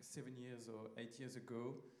 7 years or 8 years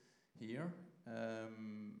ago here.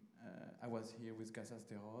 I was here with Gazas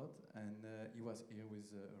Derod, and he was here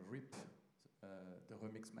with RIP, the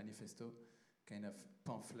Remix Manifesto, kind of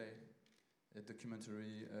pamphlet, a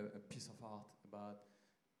documentary, a piece of art about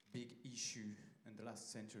big issue in the last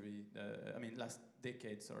century, last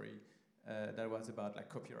decade, sorry, that was about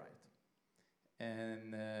copyright.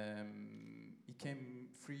 And he came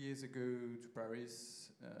 3 years ago to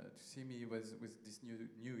Paris to see me with this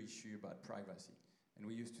new issue about privacy. And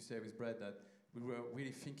we used to say with Brett that we were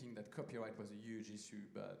really thinking that copyright was a huge issue,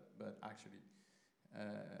 but actually,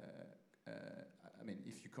 I mean,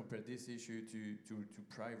 if you compare this issue to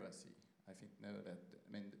privacy, I think now that,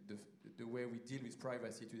 I mean, the way we deal with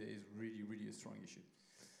privacy today is really, really a strong issue.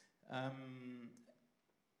 I'm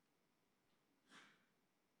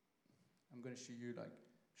going to show you like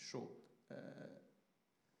short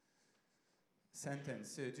sentence.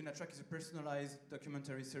 So Do Not Track is a personalized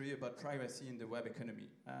documentary series about privacy in the web economy.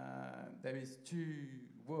 There is 2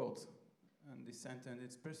 words in this sentence.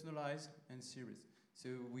 It's personalized and series. So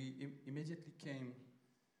we immediately came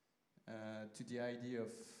to the idea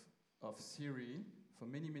of series for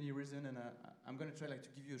many, many reasons, and I'm going to try like to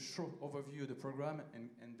give you a short overview of the program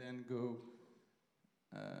and then go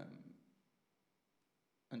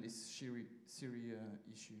on this series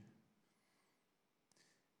issue.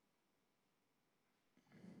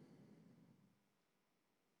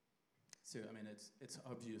 So I mean, it's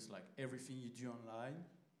obvious. Like everything you do online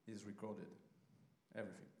is recorded.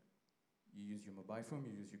 Everything. You use your mobile phone.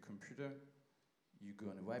 You use your computer. You go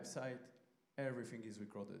on a website. Everything is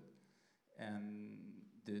recorded. And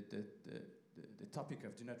the topic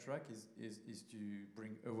of Do Not Track is to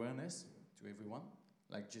bring awareness to everyone,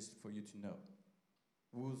 like just for you to know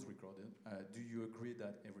who's recorded. Do you agree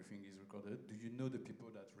that everything is recorded? Do you know the people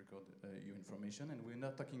that record your information? And we're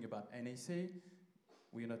not talking about NSA.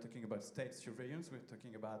 We're not talking about state surveillance. We're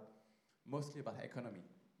talking about mostly about economy.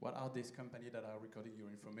 What are these companies that are recording your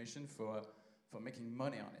information for making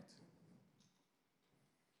money on it?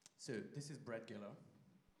 So this is Brett Geller.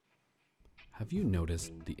 Have you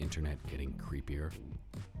noticed the internet getting creepier?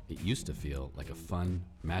 It used to feel like a fun,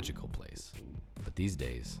 magical place, but these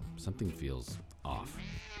days, something feels off.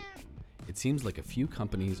 It seems like a few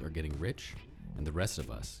companies are getting rich and the rest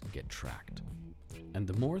of us get tracked. And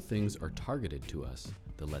the more things are targeted to us,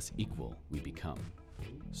 the less equal we become.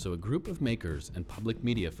 So a group of makers and public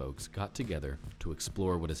media folks got together to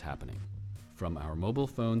explore what is happening. From our mobile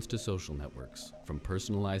phones to social networks, from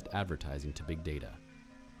personalized advertising to big data.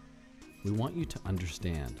 We want you to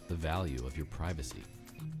understand the value of your privacy,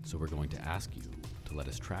 so we're going to ask you to let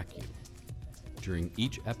us track you. During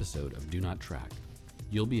each episode of Do Not Track,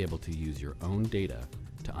 you'll be able to use your own data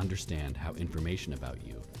to understand how information about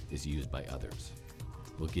you is used by others.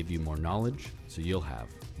 We'll give you more knowledge, so you'll have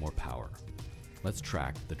more power. Let's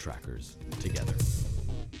track the trackers together.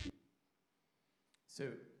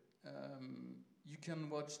 So you can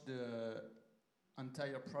watch the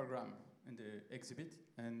entire program in the exhibit,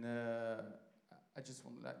 and I just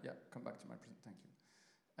want to come back to my present. Thank you.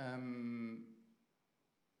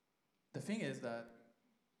 The thing is that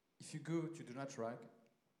if you go to Do Not Track,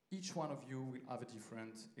 each one of you will have a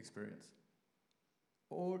different experience.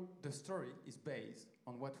 All the story is based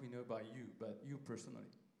on what we know about you, but you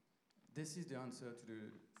personally. This is the answer to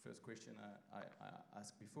the first question I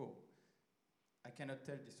asked before. I cannot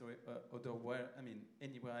tell the story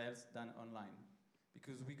anywhere else than online,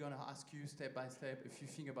 because we're gonna ask you step by step a few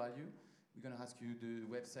things about you. We're gonna ask you the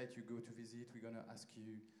website you go to visit. We're gonna ask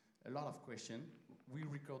you a lot of questions. We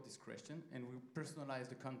record this question and we personalize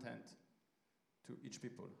the content to each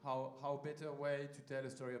people. How better way to tell a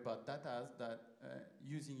story about data than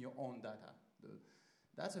using your own data?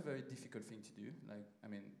 That's a very difficult thing to do. Like, I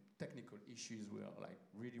mean, technical issues were like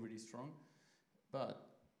really, really strong. But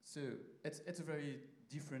so it's a very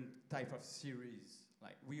different type of series.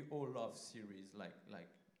 Like we all love series. We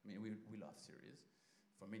love series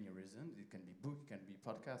for many reasons. It can be book, it can be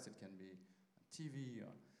podcast, it can be TV,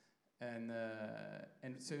 and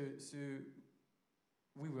so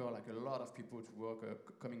we were like a lot of people to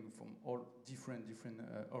work coming from all different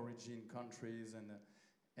origin countries,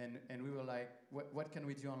 and we were like, what can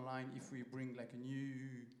we do online if we bring like a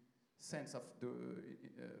new sense of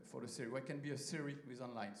for the series? What can be a series with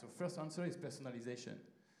online? So first answer is personalization.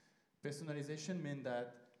 Personalization means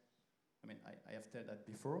that, I mean, I have said that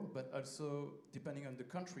before, but also depending on the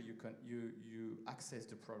country, you access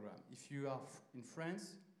the program. If you are in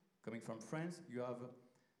France, coming from France, you have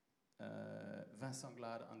Vincent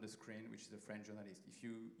Glad on the screen, which is a French journalist. If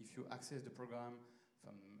you access the program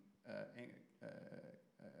from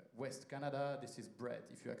West Canada, this is Brett.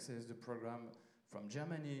 If you access the program from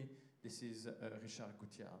Germany, this is Richard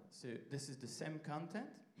Gutiérrez. So this is the same content,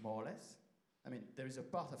 more or less. I mean, there is a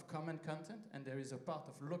part of common content and there is a part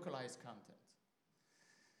of localized content.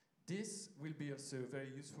 This will be also very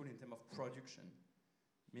useful in terms of production,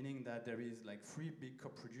 meaning that there is like 3 big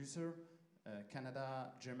co-producers,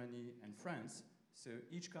 Canada, Germany, and France. So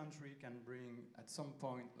each country can bring at some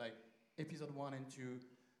point, like episode 1 and 2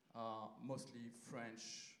 are mostly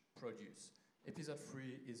French produce. Episode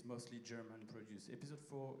 3 is mostly German produce. Episode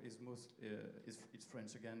 4 is it's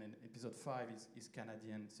French again, and episode 5 is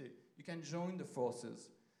Canadian. So you can join the forces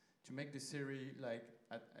to make the series like,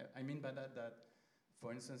 I mean by that,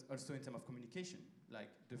 for instance, also in terms of communication, like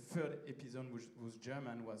the third episode, which was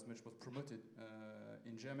German, was much more promoted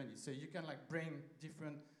in Germany. So you can like bring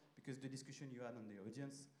different, because the discussion you had on the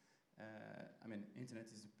audience, I mean, internet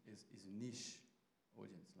is a niche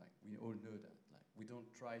audience. Like we all know that. Like we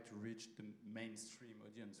don't try to reach the mainstream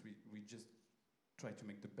audience. We just try to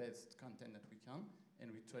make the best content that we can,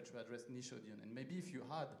 and we try to address niche audience. And maybe if you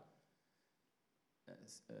had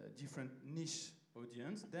a different niche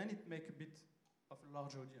audience, then it make a bit of a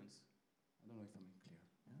large audience. I don't know if I'm clear.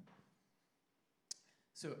 Yeah?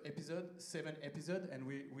 So 7 episodes, and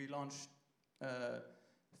we launched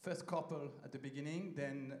first couple at the beginning,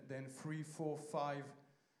 then 3, 4, 5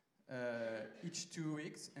 each 2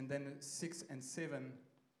 weeks, and then 6 and 7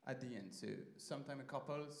 at the end. So sometimes a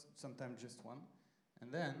couple, sometimes just one.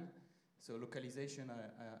 And then, so localization,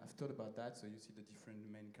 I've thought about that, so you see the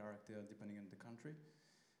different main characters depending on the country.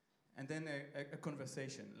 And then a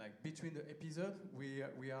conversation, like between the episode, we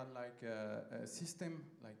are like a system,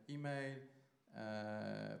 like email,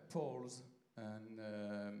 polls,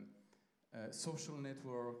 and social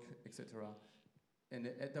network, etc. And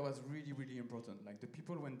that was really, really important. Like the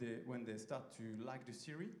people, when they start to like the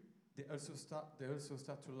series, they also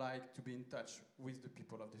start to like to be in touch with the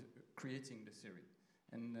people of creating the series.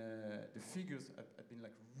 And the figures have been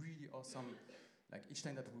like really awesome. Like each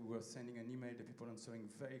time that we were sending an email, the people answering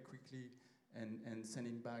very quickly and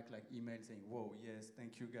sending back like emails saying, "Whoa, yes,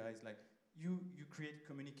 thank you guys." Like you create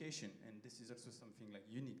communication, and this is also something like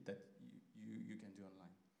unique that you can do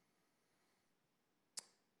online.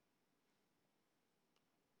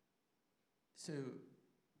 So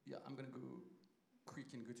yeah, I'm gonna go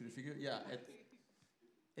quick and go to the figure. Yeah,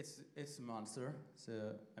 it's a monster.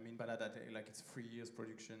 So I mean by that, like it's 3 years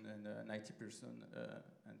production and 90 person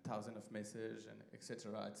and 1,000 of message and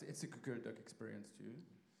etc. It's a Google Doc experience too.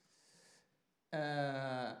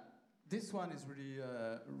 This one is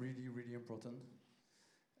really important.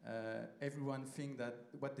 Everyone think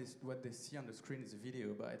that what they see on the screen is a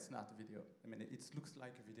video, but it's not a video. I mean, it looks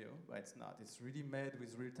like a video, but it's not. It's really made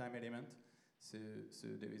with real-time element. So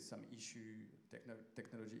there is some issue,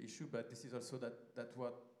 technology issue, but this is also that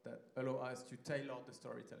allow us to tailor the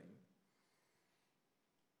storytelling.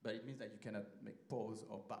 But it means that you cannot make pause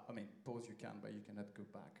or pause you can, but you cannot go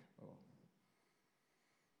back.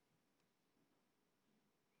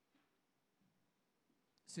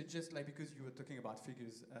 So just like because you were talking about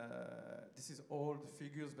figures, this is all the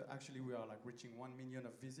figures, but actually we are like reaching 1 million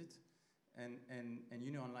of visits, and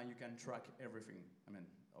you know online you can track everything. I mean,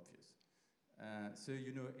 obvious. So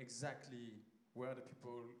you know exactly where the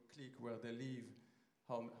people click, where they live,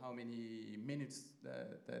 how many minutes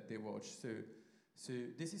that they watch. So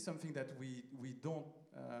this is something that we don't.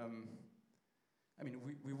 I mean,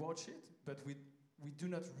 we watch it, but we do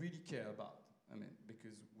not really care about. I mean,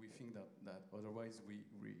 because we think that otherwise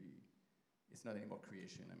it's not anymore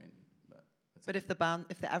creation. I mean, but if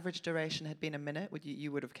the average duration had been a minute,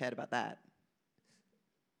 you would have cared about that?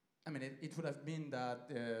 I mean, it would have been that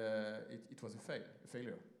it was a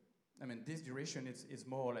failure. I mean, this duration is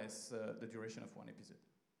more or less the duration of one episode.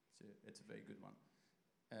 So it's a very good one.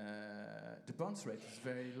 The bounce rate is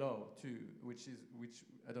very low too, which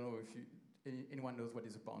I don't know if anyone knows what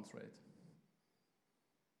is a bounce rate.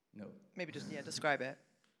 No. Maybe just describe it.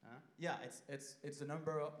 Yeah, it's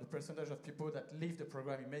the percentage of people that leave the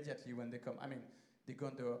program immediately when they come. I mean, they go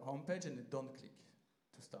on the homepage and they don't click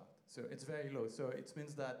to start. So it's very low. So it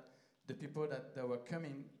means that the people that were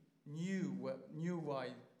coming knew why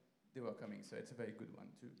they were coming. So it's a very good one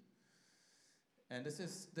too. And this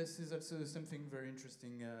is also something very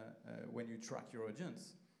interesting when you track your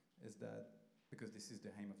audience, is that because this is the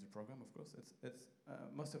aim of the program, of course. It's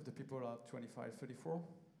most of the people are 25, 34.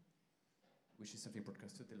 Which is something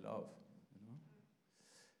broadcasters they love, you know,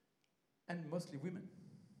 and mostly women.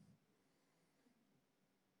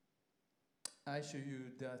 I show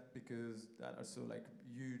you that because that also like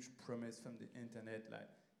huge promise from the internet. Like,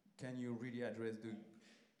 can you really address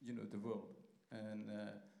the world? And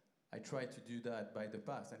I try to do that by the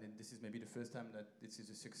past, and this is maybe the first time that this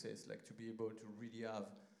is a success. Like to be able to really have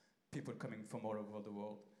people coming from all over the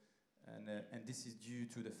world, and this is due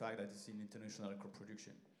to the fact that it's an international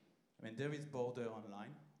co-production. I mean, there is border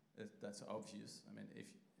online. That's obvious. I mean,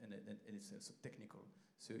 and it's also technical.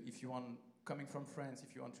 So if you want, coming from France,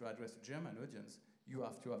 if you want to address a German audience, you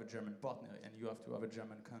have to have a German partner, and you have to have a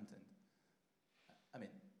German content. I mean,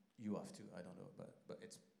 you have to. I don't know, but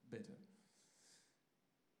it's better.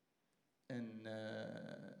 and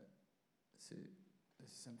see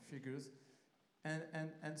some figures, and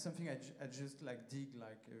something I just like dig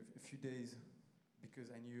like a few days,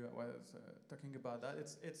 because I knew I was talking about that.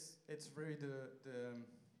 It's very to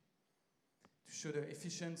show the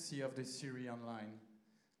efficiency of the series online,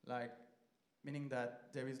 like meaning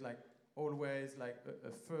that there is like always like a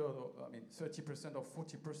third, or, I mean 30% or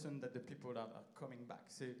 40% that the people are coming back.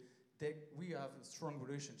 So we have a strong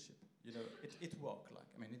relationship. You know, it worked. Like,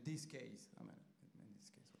 I mean, in this case,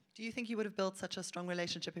 Do you think you would have built such a strong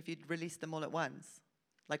relationship if you'd released them all at once,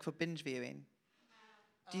 like for binge viewing?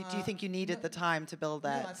 Do you think you needed the time to build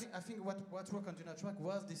that? No, I think what worked on Do Not Track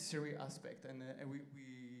was this series aspect, and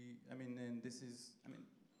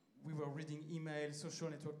we were reading emails, social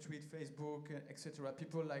network tweet, Facebook, etc.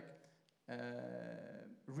 People like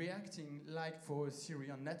reacting like for a series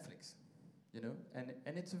on Netflix, you know,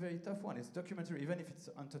 and it's a very tough one. It's documentary, even if it's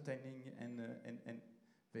entertaining and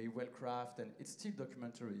very well crafted, and it's still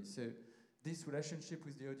documentary. So this relationship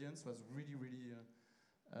with the audience was really, really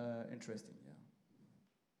interesting. Yeah.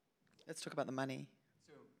 Let's talk about the money.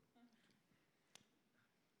 So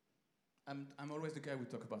I'm always the guy who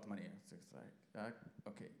talk about money. So it's like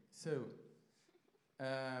okay. So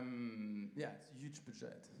yeah, it's a huge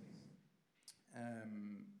budget.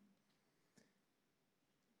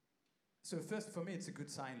 So first, for me, it's a good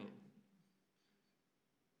signal.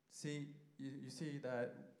 See, you see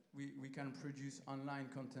that we can produce online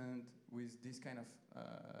content with this kind of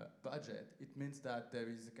budget. It means that there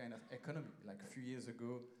is a kind of economy. Like a few years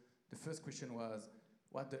ago, the first question was,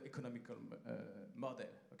 what the economical model?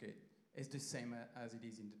 Okay, it's the same as it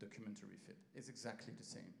is in the documentary field. It's exactly the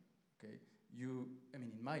same. Okay, I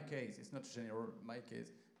mean, in my case, it's not general. In my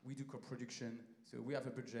case, we do co-production, so we have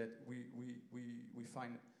a budget. We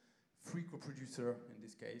find 3 co-producers in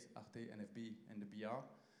this case, Arte, NFB, and the BR.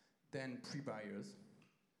 Then pre-buyers,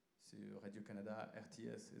 so Radio-Canada,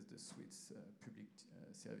 RTS is the Swiss public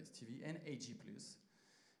service TV, and AG+.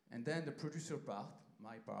 And then the producer part,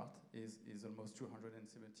 my part, is almost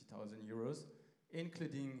 270,000 euros,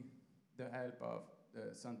 including the help of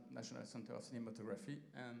the National Center of Cinematography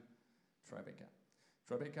and Tribeca.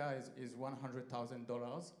 Tribeca is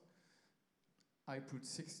 $100,000. I put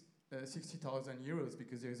 60,000 euros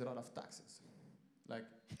because there is a lot of taxes. Like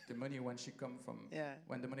the money when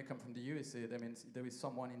the money come from the USA, that means there is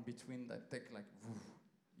someone in between that take like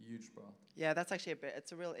huge part. Yeah, that's actually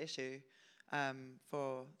it's a real issue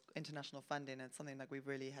for international funding. It's something that we've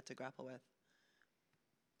really had to grapple with.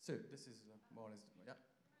 So this is more or less, yeah.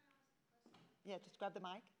 Yeah, just grab the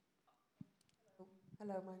mic.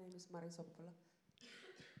 Hello, my name is Marisoppola.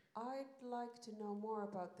 I'd like to know more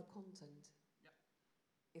about the content,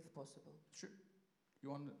 if possible. Sure. You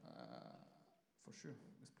want, for sure,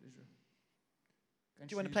 with pleasure. Do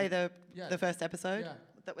you want to play the first episode?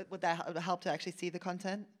 Yeah. Would that help to actually see the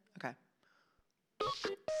content? Okay.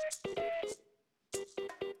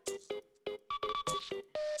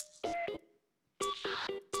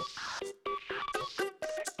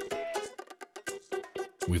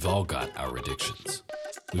 We've all got our addictions.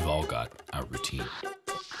 We've all got our routine.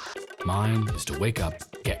 Mine is to wake up,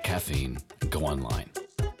 get caffeine, and go online.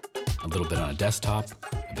 A little bit on a desktop,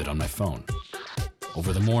 a bit on my phone.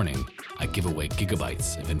 Over the morning, I give away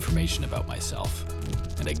gigabytes of information about myself,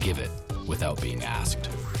 and I give it without being asked.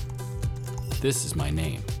 This is my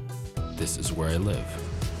name. This is where I live.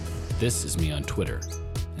 This is me on Twitter,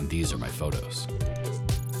 and these are my photos.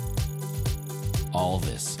 All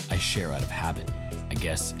this I share out of habit. I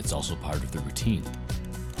guess it's also part of the routine.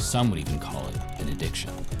 Some would even call it an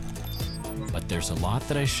addiction. But there's a lot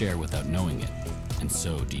that I share without knowing it, and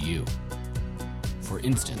so do you. For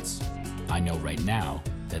instance, I know right now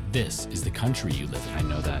that this is the country you live in. I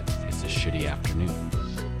know that it's a shitty afternoon.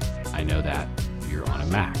 I know that you're on a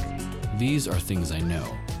Mac. These are things I know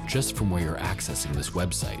just from where you're accessing this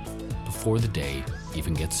website before the day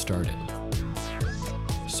even gets started.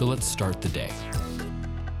 So let's start the day.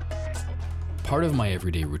 Part of my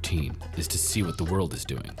everyday routine is to see what the world is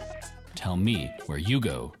doing. Tell me where you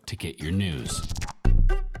go to get your news.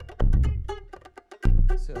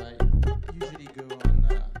 So I usually go on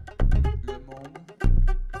Le Monde.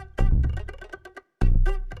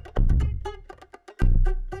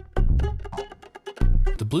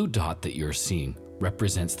 The blue dot that you're seeing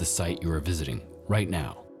represents the site you are visiting right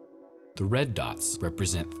now. The red dots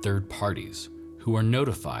represent third parties who are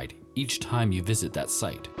notified each time you visit that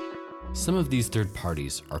site. Some of these third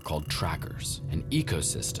parties are called trackers, an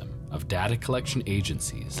ecosystem of data collection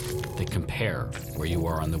agencies that compare where you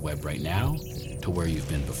are on the web right now to where you've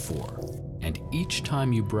been before. And each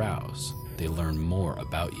time you browse, they learn more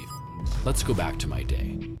about you. Let's go back to my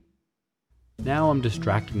day. Now I'm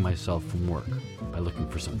distracting myself from work by looking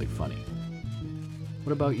for something funny.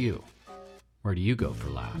 What about you? Where do you go for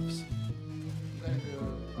laughs? I'm gonna go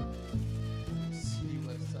to a silly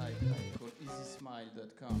website called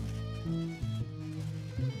easysmile.com.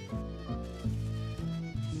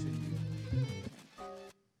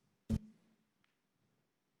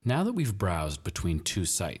 Now that we've browsed between two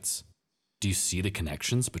sites, do you see the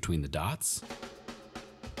connections between the dots?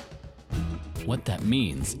 What that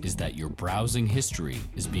means is that your browsing history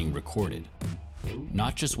is being recorded.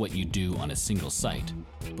 Not just what you do on a single site,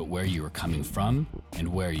 but where you are coming from and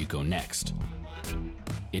where you go next.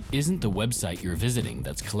 It isn't the website you're visiting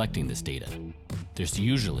that's collecting this data. There's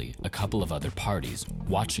usually a couple of other parties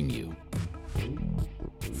watching you.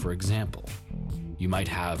 For example, you might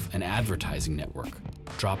have an advertising network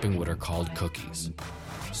dropping what are called cookies,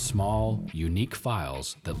 small, unique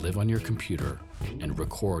files that live on your computer and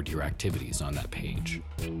record your activities on that page.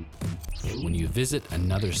 When you visit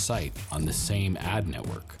another site on the same ad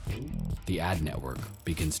network, the ad network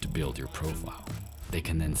begins to build your profile. They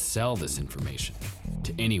can then sell this information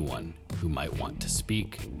to anyone who might want to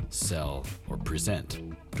speak, sell, or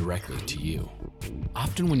present directly to you.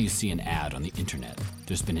 Often when you see an ad on the internet,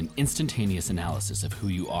 there's been an instantaneous analysis of who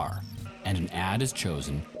you are, and an ad is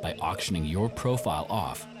chosen by auctioning your profile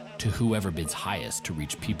off to whoever bids highest to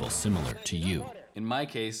reach people similar to you. In my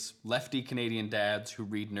case, lefty Canadian dads who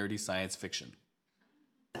read nerdy science fiction.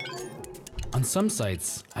 On some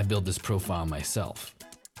sites, I build this profile myself.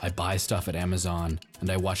 I buy stuff at Amazon,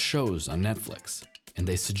 and I watch shows on Netflix, and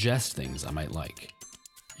they suggest things I might like.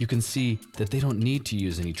 You can see that they don't need to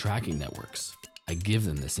use any tracking networks. I give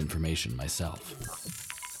them this information myself.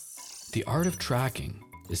 The art of tracking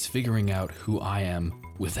is figuring out who I am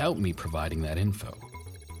without me providing that info.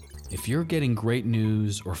 If you're getting great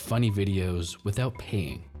news or funny videos without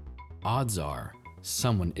paying, odds are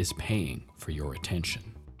someone is paying for your attention.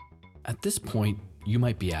 At this point, you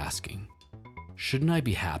might be asking, shouldn't I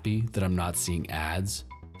be happy that I'm not seeing ads,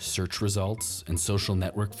 search results, and social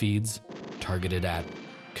network feeds targeted at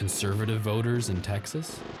conservative voters in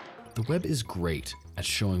Texas? The web is great at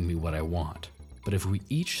showing me what I want, but if we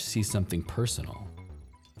each see something personal,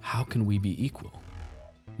 how can we be equal?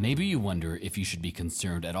 Maybe you wonder if you should be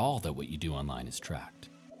concerned at all that what you do online is tracked.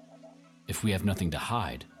 If we have nothing to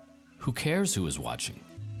hide, who cares who is watching?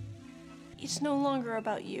 It's no longer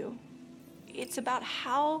about you. It's about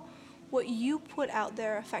how what you put out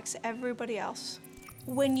there affects everybody else.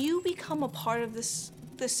 When you become a part of this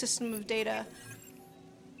system of data,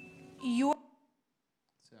 you're...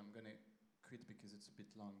 So I'm gonna quit because it's a bit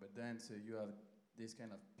long, but then so you have this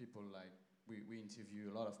kind of people like we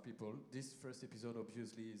interview a lot of people. This first episode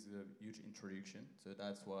obviously is a huge introduction, so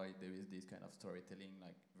that's why there is this kind of storytelling,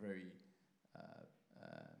 like very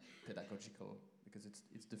pedagogical, because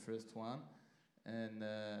it's the first one, and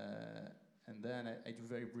then I do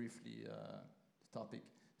very briefly the topic.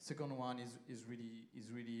 Second one is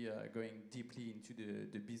really going deeply into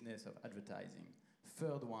the business of advertising.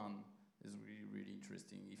 Third one is really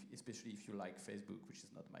interesting, especially if you like Facebook, which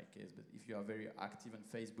is not my case, but if you are very active on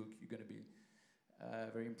Facebook, you're going to be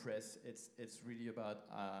very impressed. It's really about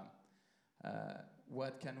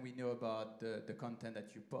what can we know about the content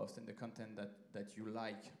that you post and the content that you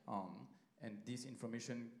like on, and this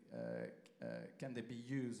information can they be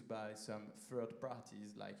used by some third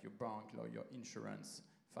parties like your bank or your insurance,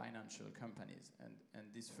 financial companies,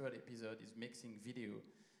 and this third episode is mixing video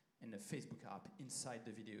in a Facebook app inside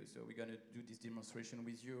the video. So we're going to do this demonstration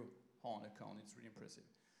with your own account. It's really impressive.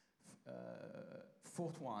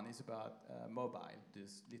 Fourth one is about mobile,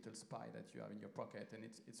 this little spy that you have in your pocket, and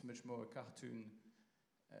it's much more a cartoon.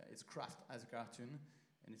 It's crafted as a cartoon,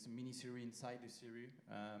 and it's a mini series inside the series.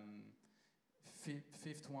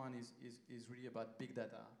 Fifth one is really about big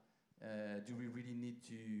data. Do we really need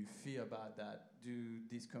to fear about that?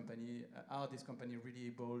 Are this company really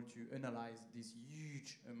able to analyze this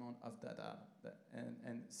huge amount of data?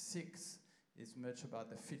 And six is much about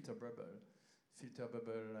the filter bubble. Filter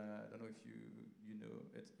bubble, I don't know if you know,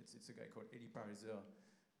 it's a guy called Eli Pariser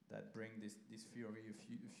that bring this theory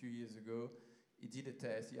a few years ago. He did a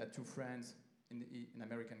test. He had two friends, an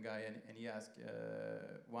American guy, and he asked,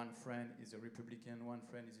 one friend is a Republican, one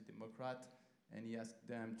friend is a Democrat, and he asked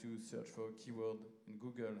them to search for a keyword in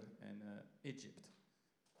Google and Egypt.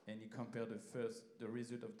 And he compared the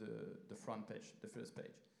result of the front page, the first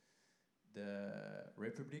page. The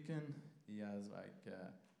Republican, he has like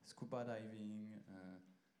scuba diving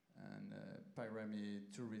and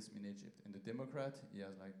pyramid tourism in Egypt. And the Democrat, he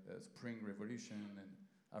has like Spring Revolution and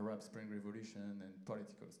Arab Spring Revolution and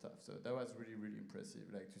political stuff. So that was really, really impressive,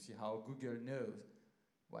 like to see how Google knows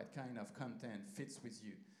what kind of content fits with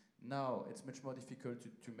you. Now it's much more difficult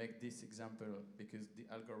to make this example because the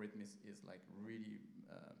algorithm is like really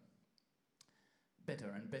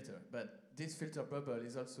better and better. But this filter bubble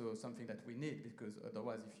is also something that we need because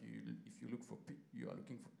otherwise, if you look for you are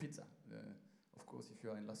looking for pizza. Of course, if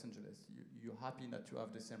you are in Los Angeles, you're happy not to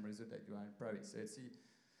have the same result that you are in Paris. So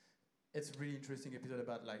it's a really interesting episode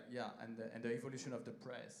about like and the evolution of the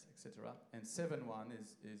press, etc. And 7.1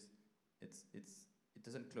 it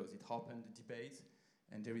doesn't close. It opened the debate,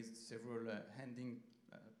 and there is several handing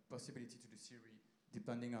possibility to the series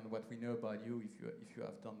depending on what we know about you if you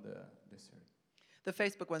have done the series. The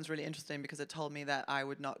Facebook one's really interesting because it told me that I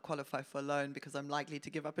would not qualify for a loan because I'm likely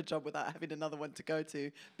to give up a job without having another one to go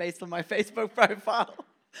to based on my Facebook profile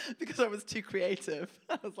because I was too creative.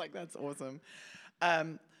 I was like, that's awesome.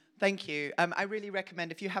 Thank you. I really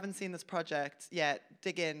recommend, if you haven't seen this project yet,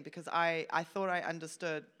 dig in because I thought I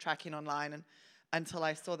understood tracking online, and until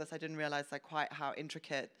I saw this, I didn't realize like quite how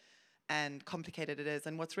intricate and complicated it is.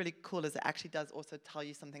 And what's really cool is it actually does also tell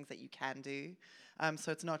you some things that you can do.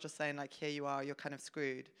 So it's not just saying like, here you are, you're kind of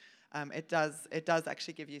screwed. It does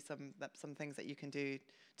actually give you some things that you can do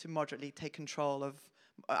to moderately take control of.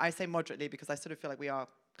 I say moderately because I sort of feel like we are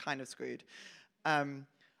kind of screwed.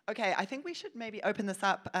 Okay, I think we should maybe open this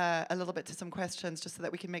up a little bit to some questions just so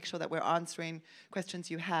that we can make sure that we're answering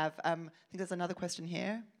questions you have. I think there's another question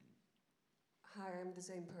here. Hi, I'm the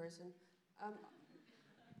same person.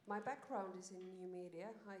 My background is in new media.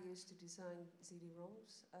 I used to design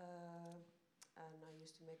CD-ROMs, and I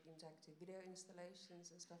used to make interactive video installations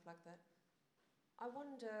and stuff like that. I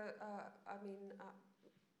wonder,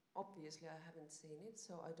 obviously I haven't seen it,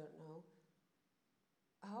 so I don't know.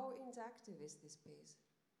 How interactive is this piece?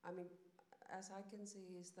 I mean, as I can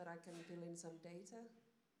see is that I can fill in some data,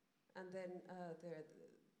 and then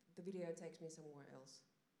the video takes me somewhere else,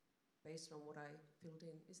 based on what I filled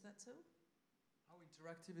in. Is that so? How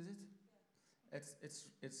interactive is it?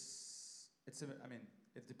 Yeah. I mean,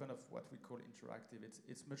 it depends on what we call interactive.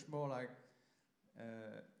 It's much more like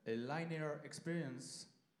a linear experience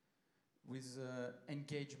with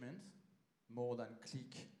engagement more than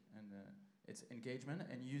click, and it's engagement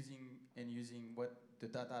and using what the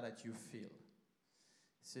data that you feel.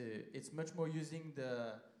 So it's much more using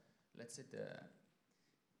the, let's say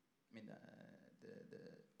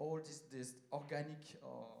all this organic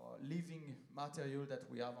or living material that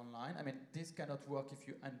we have online. I mean, this cannot work if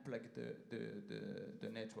you unplug the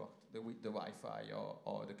network, the Wi-Fi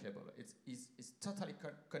or the cable. It's totally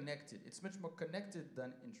connected. It's much more connected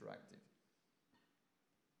than interactive.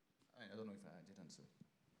 I don't know if I did answer.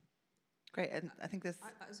 Great, and I think this...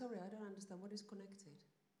 Sorry, I don't understand. What is connected?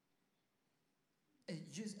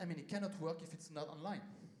 It cannot work if it's not online.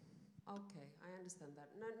 Okay, I understand that.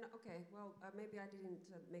 No, okay, well, maybe I didn't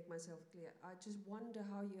make myself clear. I just wonder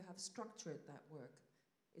how you have structured that work.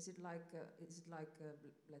 Is it like,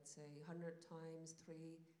 let's say, 100 times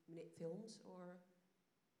 3-minute films, or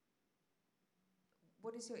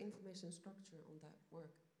what is your information structure on that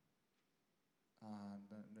work?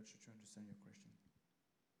 I'm not sure to understand your question.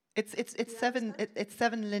 It's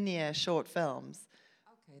 7 linear short films.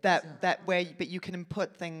 Okay, But you can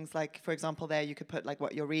input things like, for example, there you could put like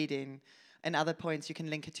what you're reading, and other points you can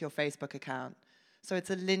link it to your Facebook account. So it's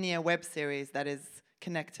a linear web series that is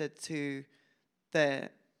connected to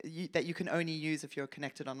that you can only use if you're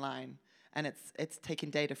connected online, and it's taking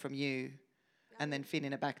data from you, and then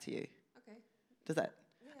feeding it back to you. Okay. Does that?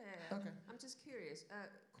 Yeah. Okay. I'm just curious.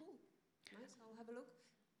 Cool. Nice. I'll have a look.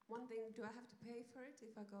 One thing, do I have to pay for it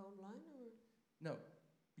if I go online, or? No.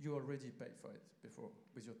 You already paid for it before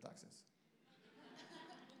with your taxes.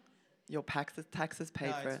 Your taxes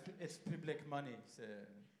paid for it. It's public money, so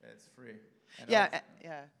it's free. Yeah.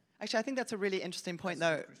 Actually, I think that's a really interesting point,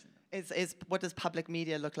 though. Is what does public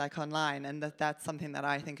media look like online? And that's something that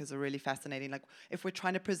I think is a really fascinating. Like, if we're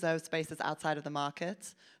trying to preserve spaces outside of the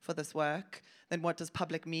market for this work, then what does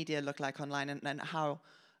public media look like online, and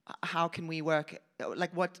how can we work,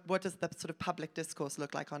 like what does the sort of public discourse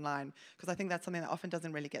look like online? Because I think that's something that often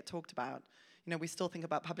doesn't really get talked about. You know, we still think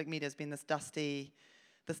about public media as being this dusty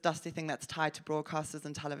thing that's tied to broadcasters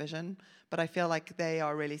and television, but I feel like they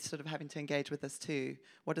are really sort of having to engage with this too.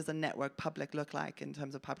 What does a network public look like in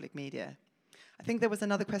terms of public media? I think there was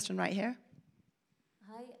another question right here.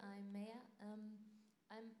 Hi, I'm Maya.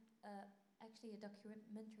 I'm actually a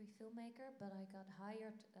documentary filmmaker, but I got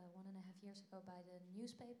hired 1.5 years ago by the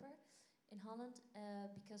newspaper in Holland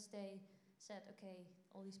because they said, okay,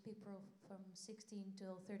 all these people from 16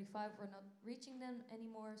 till 35, we're not reaching them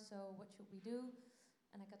anymore, so what should we do?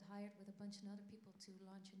 And I got hired with a bunch of other people to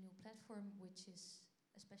launch a new platform, which is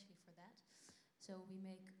especially for that. So we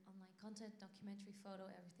make online content, documentary, photo,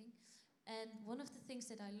 everything. And one of the things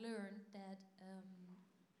that I learned that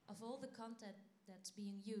of all the content that's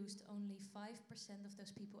being used, only 5% of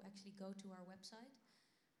those people actually go to our website.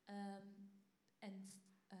 And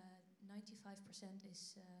 95%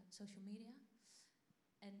 is social media.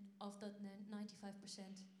 And of that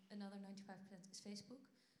 95%, another 95% is Facebook.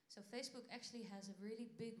 So Facebook actually has a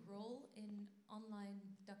really big role in online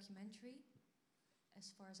documentary,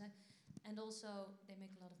 as far as and also they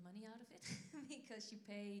make a lot of money out of it because you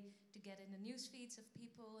pay to get in the news feeds of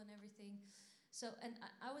people and everything. So, and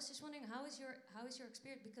I was just wondering, how is your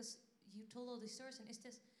experience? Because you told all these stories, and is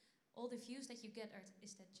this all the views that you get?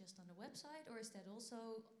 Is that just on the website, or is that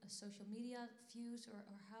also a social media views, or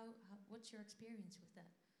what's your experience with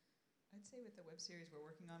that? I'd say with the web series we're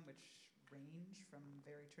working on, which range from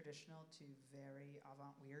very traditional to very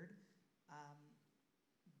avant-weird,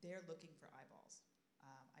 they're looking for eyeballs.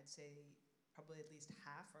 I'd say probably at least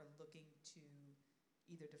half are looking to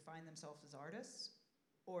either define themselves as artists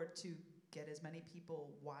or to get as many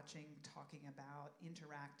people watching, talking about,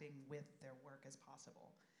 interacting with their work as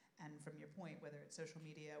possible. And from your point, whether it's social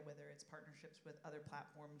media, whether it's partnerships with other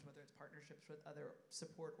platforms, whether it's partnerships with other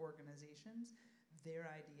support organizations, their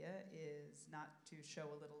idea is not to show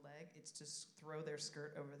a little leg, it's to throw their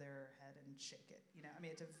skirt over their head and shake it. You know, I mean,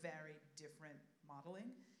 it's a very different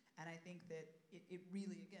modeling. And I think that it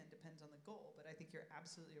really, again, depends on the goal. But I think you're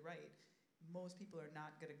absolutely right. Most people are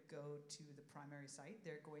not going to go to the primary site.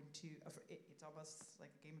 They're going to, it's almost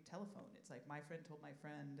like a game of telephone. It's like my friend told my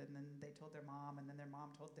friend, and then they told their mom, and then their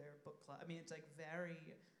mom told their book club. I mean, it's like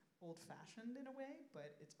very old-fashioned in a way,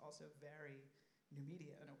 but it's also very new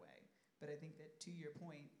media in a way. But I think that, to your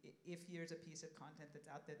point, if there's a piece of content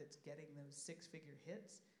that's out there that's getting those six-figure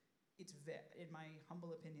hits, it's in my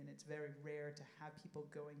humble opinion, it's very rare to have people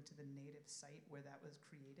going to the native site where that was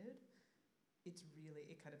created. It's really,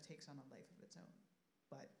 it kind of takes on a life of its own.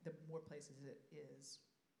 But the more places it is,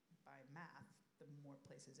 by math, the more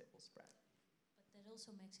places it will spread. But that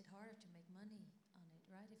also makes it harder to make money on it,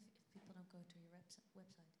 right? If people don't go to your website.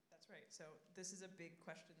 That's right. So this is a big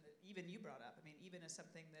question that even you brought up. I mean, even as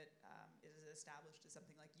something that is established as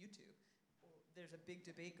something like YouTube, there's a big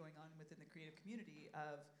debate going on within the creative community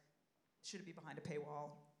of, should it be behind a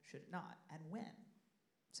paywall, should it not, and when?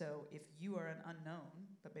 So if you are an unknown,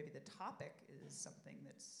 but maybe the topic is something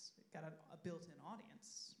that's got a built-in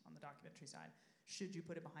audience on the documentary side, should you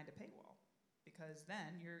put it behind a paywall? Because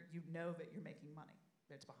then you know that you're making money.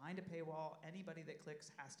 It's behind a paywall, anybody that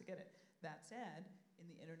clicks has to get it. That said, in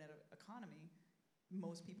the internet economy,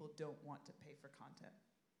 most people don't want to pay for content.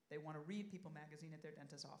 They want to read People magazine at their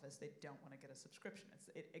dentist's office. They don't want to get a subscription.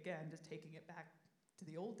 Again, just taking it back to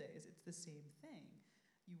the old days, it's the same thing.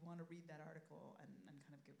 You want to read that article and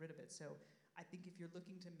kind of get rid of it. So I think if you're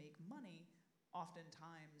looking to make money,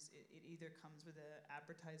 oftentimes it either comes with an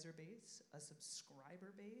advertiser base, a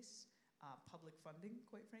subscriber base, public funding,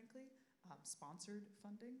 quite frankly, sponsored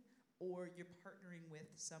funding, or you're partnering with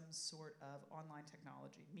some sort of online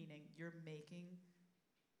technology, meaning you're making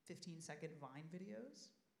 15-second Vine videos,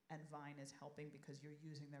 and Vine is helping because you're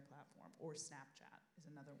using their platform, or Snapchat is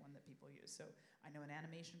another one that people use. So I know an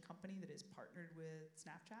animation company that is partnered with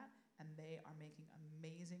Snapchat, and they are making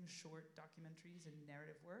amazing short documentaries and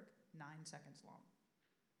narrative work, 9 seconds long.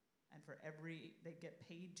 And for they get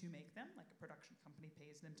paid to make them, like a production company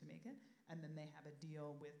pays them to make it, and then they have a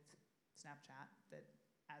deal with Snapchat that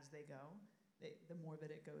as they go, the more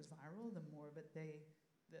that it goes viral, the more that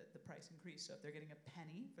the price increase. So if they're getting a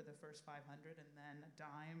penny for the first 500 and then a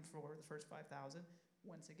dime for the first 5,000,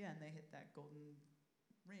 once again, they hit that golden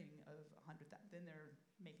ring of 100,000, then they're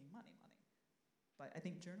making money. But I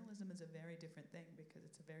think journalism is a very different thing because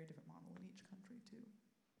it's a very different model in each country too.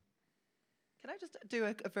 Can I just do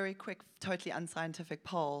a very quick, totally unscientific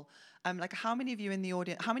poll? Like, how many of you in the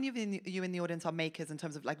audience? How many of you in the audience are makers in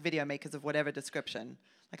terms of like video makers of whatever description?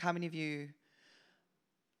 Like, how many of you?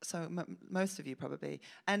 So most of you probably.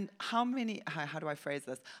 And how many? How do I phrase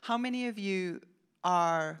this? How many of you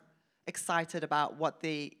are excited about what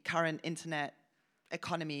the current internet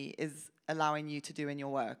economy is allowing you to do in your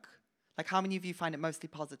work? Like, how many of you find it mostly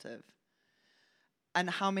positive? And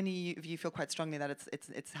how many of you feel quite strongly that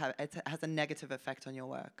it has a negative effect on your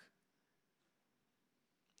work?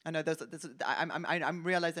 I know I'm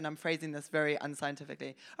realizing I'm phrasing this very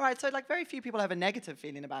unscientifically. All right, so like very few people have a negative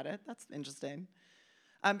feeling about it. That's interesting.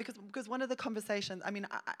 Because one of the conversations, I mean,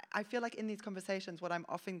 I feel like in these conversations, what I'm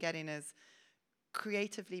often getting is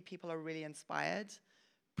creatively people are really inspired.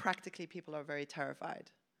 Practically, people are very terrified.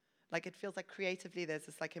 Like it feels like creatively there's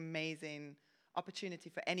this like amazing opportunity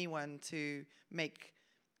for anyone to make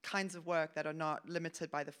kinds of work that are not limited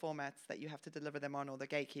by the formats that you have to deliver them on or the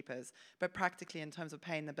gatekeepers, but practically in terms of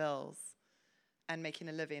paying the bills and making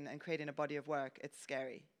a living and creating a body of work, it's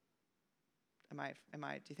scary. Do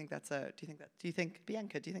you think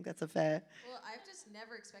Bianca, do you think that's a fair? Well, I've just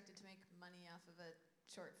never expected to make money off of a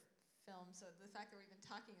short film, so the fact that we're even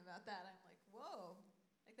talking about that, I'm like, whoa,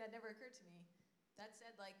 like that never occurred to me. That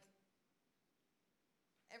said, like,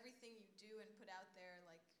 everything you do and put out there,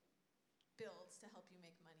 like, builds to help you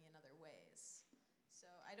make money in other ways. So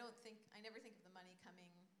I never think of the money coming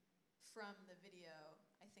from the video.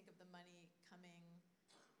 I think of the money coming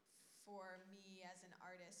for me as an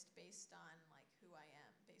artist based on like who I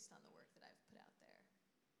am, based on the work that I've put out there.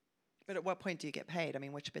 But at what point do you get paid? I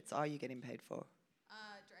mean, which bits are you getting paid for?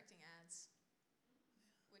 Directing ads,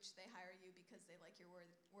 which they hire you because they like your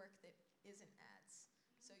work that isn't ads.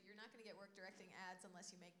 So you're not going to get work directing ads unless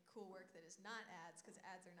you make cool work that is not ads, because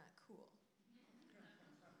ads are not cool.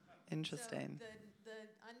 Interesting. So the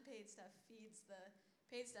unpaid stuff feeds the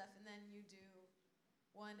paid stuff, and then you do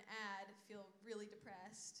one ad, feel really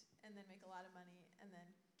depressed, and then make a lot of money, and then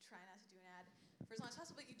try not to do an ad for as long as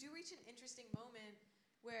possible. But you do reach an interesting moment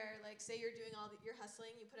where, like, say you're doing you're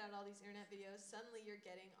hustling, you put out all these internet videos, suddenly you're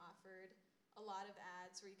getting offered a lot of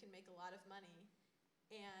ads where you can make a lot of money,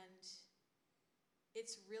 and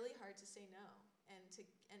it's really hard to say no and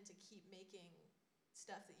to keep making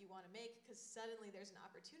stuff that you want to make, because suddenly there's an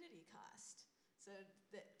opportunity cost. So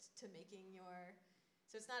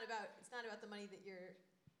it's not about the money that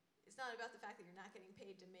it's not about the fact that you're not getting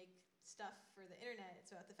paid to make stuff for the internet. It's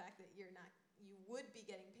about the fact that you would be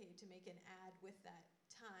getting paid to make an ad with that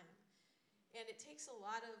time. And it takes a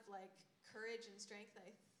lot of like courage and strength, I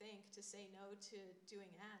think, to say no to doing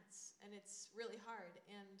ads. And it's really hard.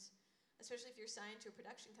 And especially if you're signed to a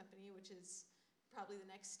production company, which is probably the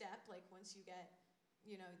next step, like once you get,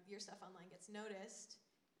 your stuff online gets noticed,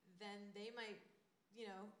 then they might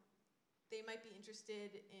be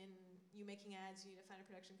interested in you making ads. You need to find a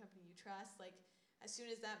production company you trust. Like, as soon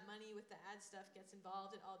as that money with the ad stuff gets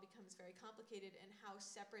involved, it all becomes very complicated. And how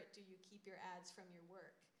separate do you keep your ads from your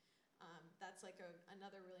work? That's like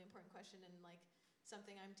another really important question, and like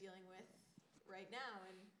something I'm dealing with right now.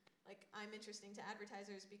 And like, I'm interesting to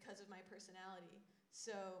advertisers because of my personality.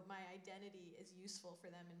 So my identity is useful for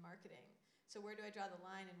them in marketing. So where do I draw the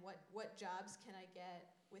line, and what jobs can I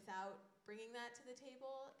get without bringing that to the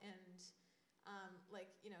table? And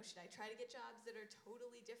should I try to get jobs that are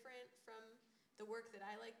totally different from the work that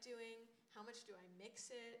I like doing? How much do I mix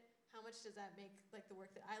it? How much does that make like the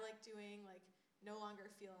work that I like doing like no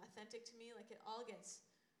longer feel authentic to me? Like, it all gets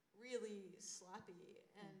really sloppy,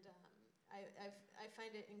 and I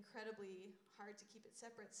find it incredibly hard to keep it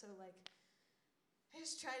separate. So like, I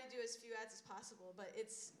just try to do as few ads as possible, but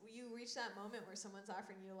you reach that moment where someone's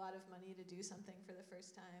offering you a lot of money to do something for the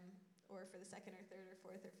first time, or for the second or third or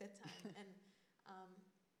fourth or fifth time, and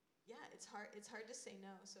it's hard to say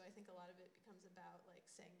no. So I think a lot of it becomes about like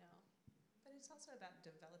saying no. But it's also about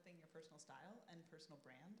developing your personal style and personal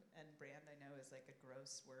brand. And brand, I know, is like a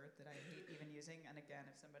gross word that I hate even using. And again,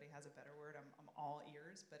 if somebody has a better word, I'm all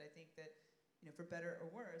ears. But I think that, for better or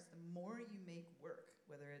worse, the more you make work,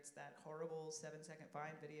 whether it's that horrible 7-second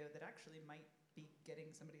Vine video that actually might be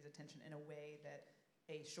getting somebody's attention in a way that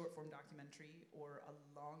a short-form documentary or a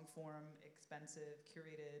long-form, expensive,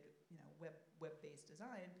 curated, web-based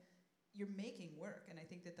design, you're making work. And I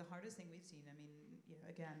think that the hardest thing we've seen,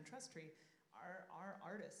 again, Trust Tree, our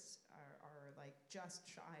artists are like just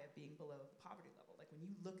shy of being below the poverty level. Like, when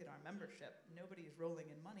you look at our membership, nobody is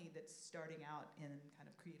rolling in money that's starting out in kind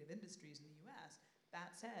of creative industries in the US.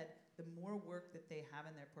 That said, the more work that they have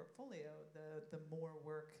in their portfolio, the more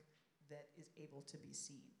work that is able to be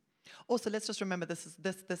seen. Also, let's just remember this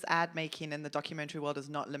ad making in the documentary world is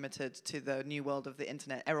not limited to the new world of the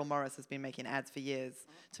internet. Errol Morris has been making ads for years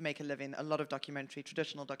to make a living. A lot of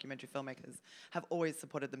traditional documentary filmmakers have always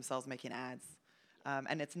supported themselves making ads.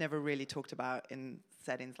 And it's never really talked about in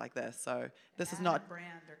settings like this. So this is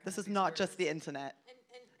not just the internet. And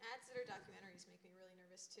ads that are documentaries make me really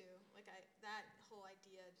nervous too. Like, that whole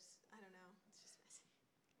idea, I don't know, it's just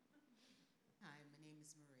messy. Hi, my name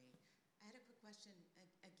is Marie. I had a quick question.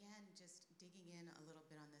 Again, just digging in a little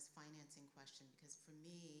bit on this financing question, because for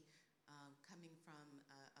me, coming from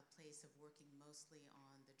a place of working mostly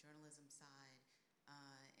on the journalism side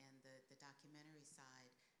and the documentary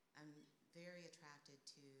side, I'm very attracted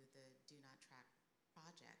to the Do Not Track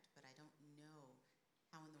project, but I don't know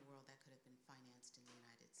how in the world that could have been financed in the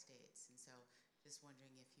United States. And so just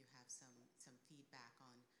wondering if you have some feedback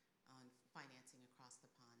on financing across the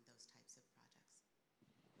pond, those types of projects.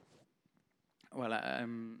 Well,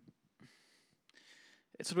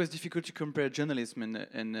 It's always difficult to compare journalism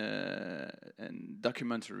and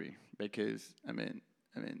documentary because I mean,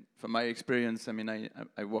 from my experience,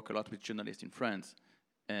 I work a lot with journalists in France,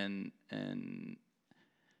 and a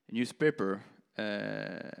newspaper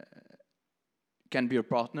can be a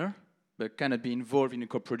partner, but cannot be involved in a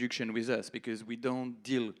co-production with us because we don't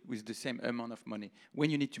deal with the same amount of money. When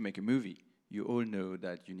you need to make a movie, you all know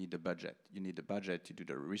that you need a budget. You need a budget to do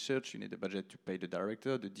the research. You need a budget to pay the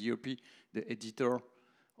director, the DOP, the editor,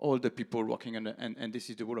 all the people working on it. And this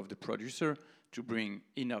is the role of the producer, to bring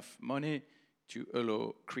enough money to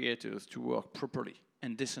allow creators to work properly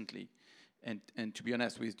and decently. And to be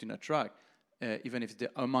honest with Do Not Track, even if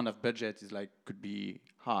the amount of budget is could be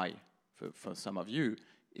high for some of you,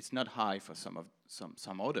 it's not high for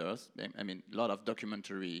some others. I mean, a lot of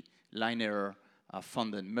documentary linear are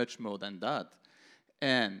funded much more than that.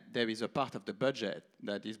 And there is a part of the budget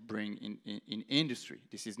that is bring in industry.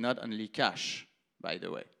 This is not only cash, by the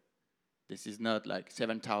way. This is not like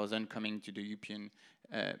 7,000 coming to the European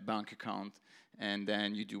bank account and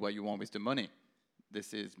then you do what you want with the money.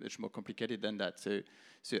 This is much more complicated than that. So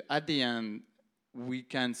at the end, we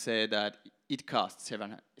can say that it costs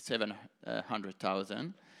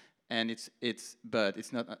 700,000, and but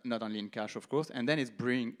it's not only in cash, of course. And then it's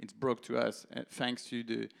brought to us thanks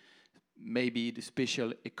to maybe the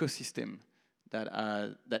special ecosystem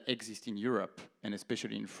that exists in Europe and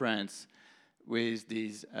especially in France, with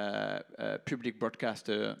these public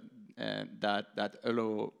broadcaster that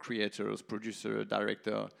allow creators, producer,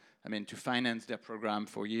 director, to finance their program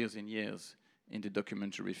for years and years in the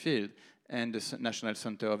documentary field, and the National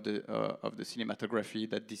Center of the Cinematography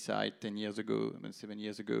that decided 10 years ago, 7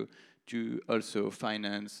 years ago, to also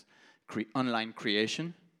finance online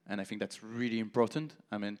creation, and I think that's really important.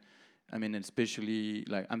 Especially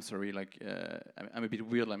I'm sorry, I'm a bit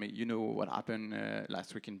weird. You know what happened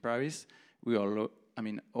last week in Paris? We all,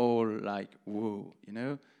 all like, whoa, you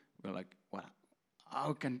know? We're like, what?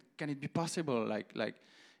 How can it be possible?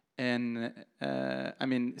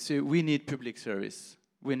 So we need public service.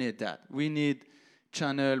 We need that. We need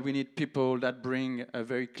channel. We need people that bring a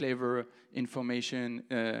very clever information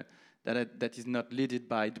that is not led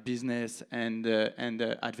by the business and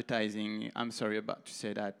advertising. I'm sorry about to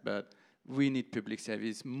say that, but we need public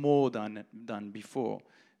service more than before.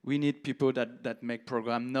 We need people that make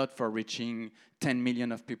programs not for reaching 10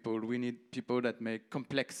 million of people. We need people that make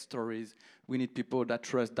complex stories. We need people that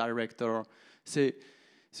trust director. So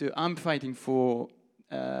I'm fighting for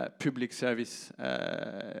public service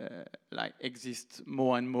exists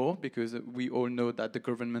more and more because we all know that the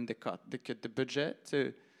government they cut the budget.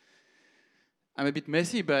 So I'm a bit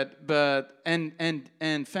messy, but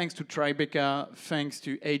thanks to Tribeca, thanks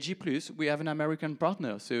to AG+, we have an American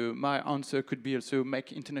partner. So my answer could be also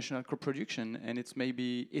make international co-production, and it's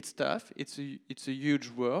tough. It's a huge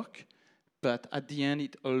work, but at the end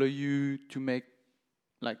it allows you to make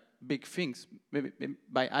big things, maybe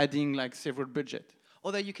by adding several budget.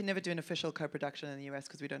 Although you can never do an official co-production in the US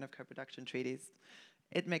because we don't have co-production treaties.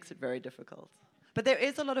 It makes it very difficult. But there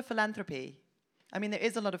is a lot of philanthropy. There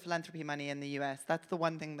is a lot of philanthropy money in the US. That's the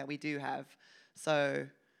one thing that we do have. So,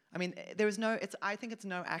 I think it's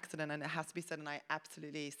no accident, and it has to be said, and I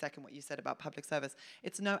absolutely second what you said about public service.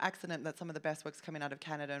 It's no accident that some of the best work's coming out of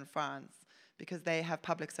Canada and France because they have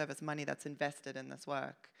public service money that's invested in this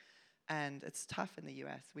work. And it's tough in the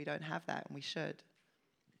US. We don't have that, and we should.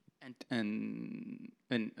 And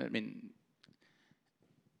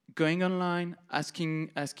going online,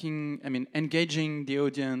 asking, engaging the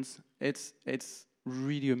audience. It's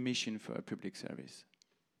really a mission for a public service.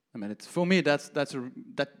 For me,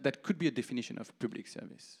 that could be a definition of public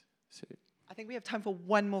service. So I think we have time for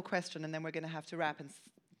one more question, and then we're going to have to wrap. And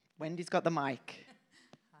Wendy's got the mic.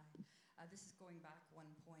 Hi. This is going back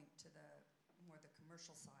one point to the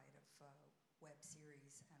commercial side of web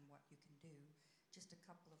series and what you can do. Just a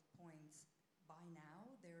couple of points. By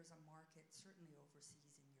now, there's a market, certainly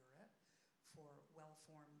overseas in Europe, for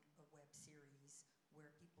well-formed web series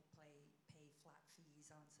where people pay flat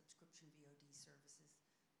fees on subscription VOD services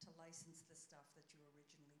to license the stuff that you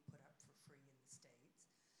originally put up for free in the States.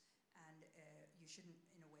 And you shouldn't,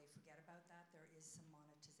 in a way, forget about that. There is some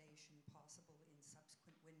monetization possible in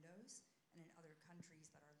subsequent windows and in other countries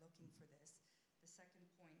that are looking for this. The second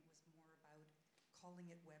point was more about calling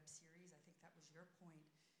it web series. I think that was your point,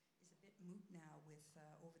 is a bit moot now with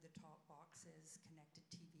over-the-top boxes, connected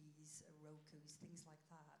TVs, Rokus, things like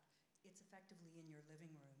that. It's effectively in your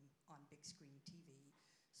living room on big screen TV.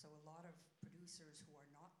 So a lot of producers who are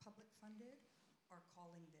not public funded are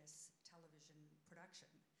calling this television production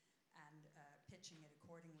and pitching it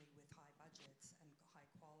accordingly with high budgets and high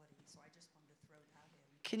quality. So I just wanted to throw that in.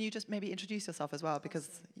 can you just maybe introduce yourself as well?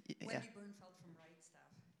 Because, Wendy Bernfeld from Right Stuff.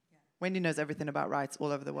 Yeah. Wendy knows everything about rights all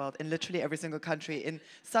over the world, in literally every single country, in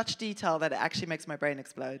such detail that it actually makes my brain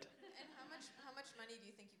explode. And how much money do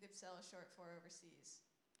you think you could sell a short for overseas?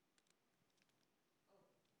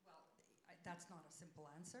 Well, that's not a simple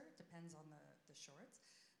answer. It depends on the shorts.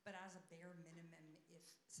 But as a bare minimum, if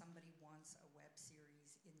somebody wants a web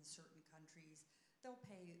series in certain countries, they'll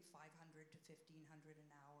pay $500 to $1,500 an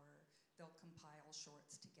hour. They'll compile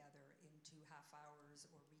shorts together into half hours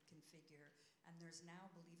or reconfigure. And there's now,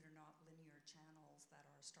 believe it or not, linear channels that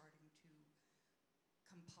are starting to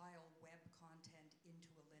compile web content into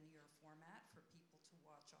a linear format for people to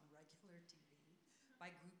watch on regular TV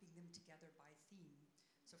by grouping them together by theme.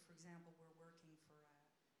 So for example, we're working for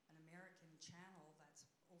an American channel that's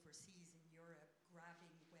overseas in Europe,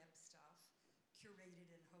 grabbing web stuff,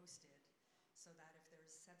 curated and hosted, so that if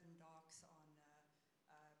there's 7 docs on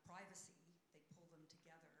privacy, they pull them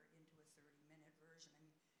together into a 30-minute version. I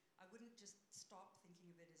mean, I wouldn't just stop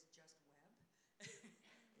thinking of it as just web.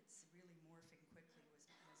 It's really morphing quickly was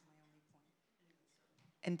my only point.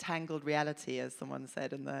 Entangled reality, as someone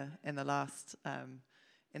said in the last at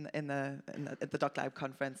the Doc Lab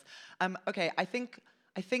conference. Okay, I think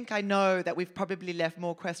I know that we've probably left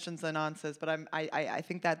more questions than answers, but I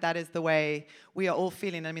think that is the way we are all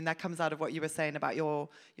feeling. I mean, that comes out of what you were saying about your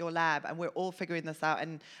lab, and we're all figuring this out.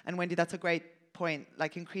 And Wendy, that's a great point.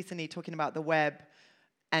 Like, increasingly talking about the web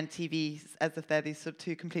and TV as if they're these sort of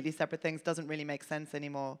two completely separate things doesn't really make sense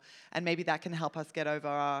anymore. And maybe that can help us get over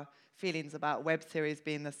our feelings about web series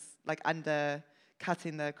being this, like,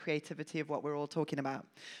 undercutting the creativity of what we're all talking about.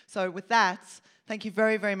 So with that, thank you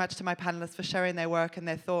very, very much to my panelists for sharing their work and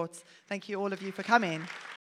their thoughts. Thank you, all of you, for coming.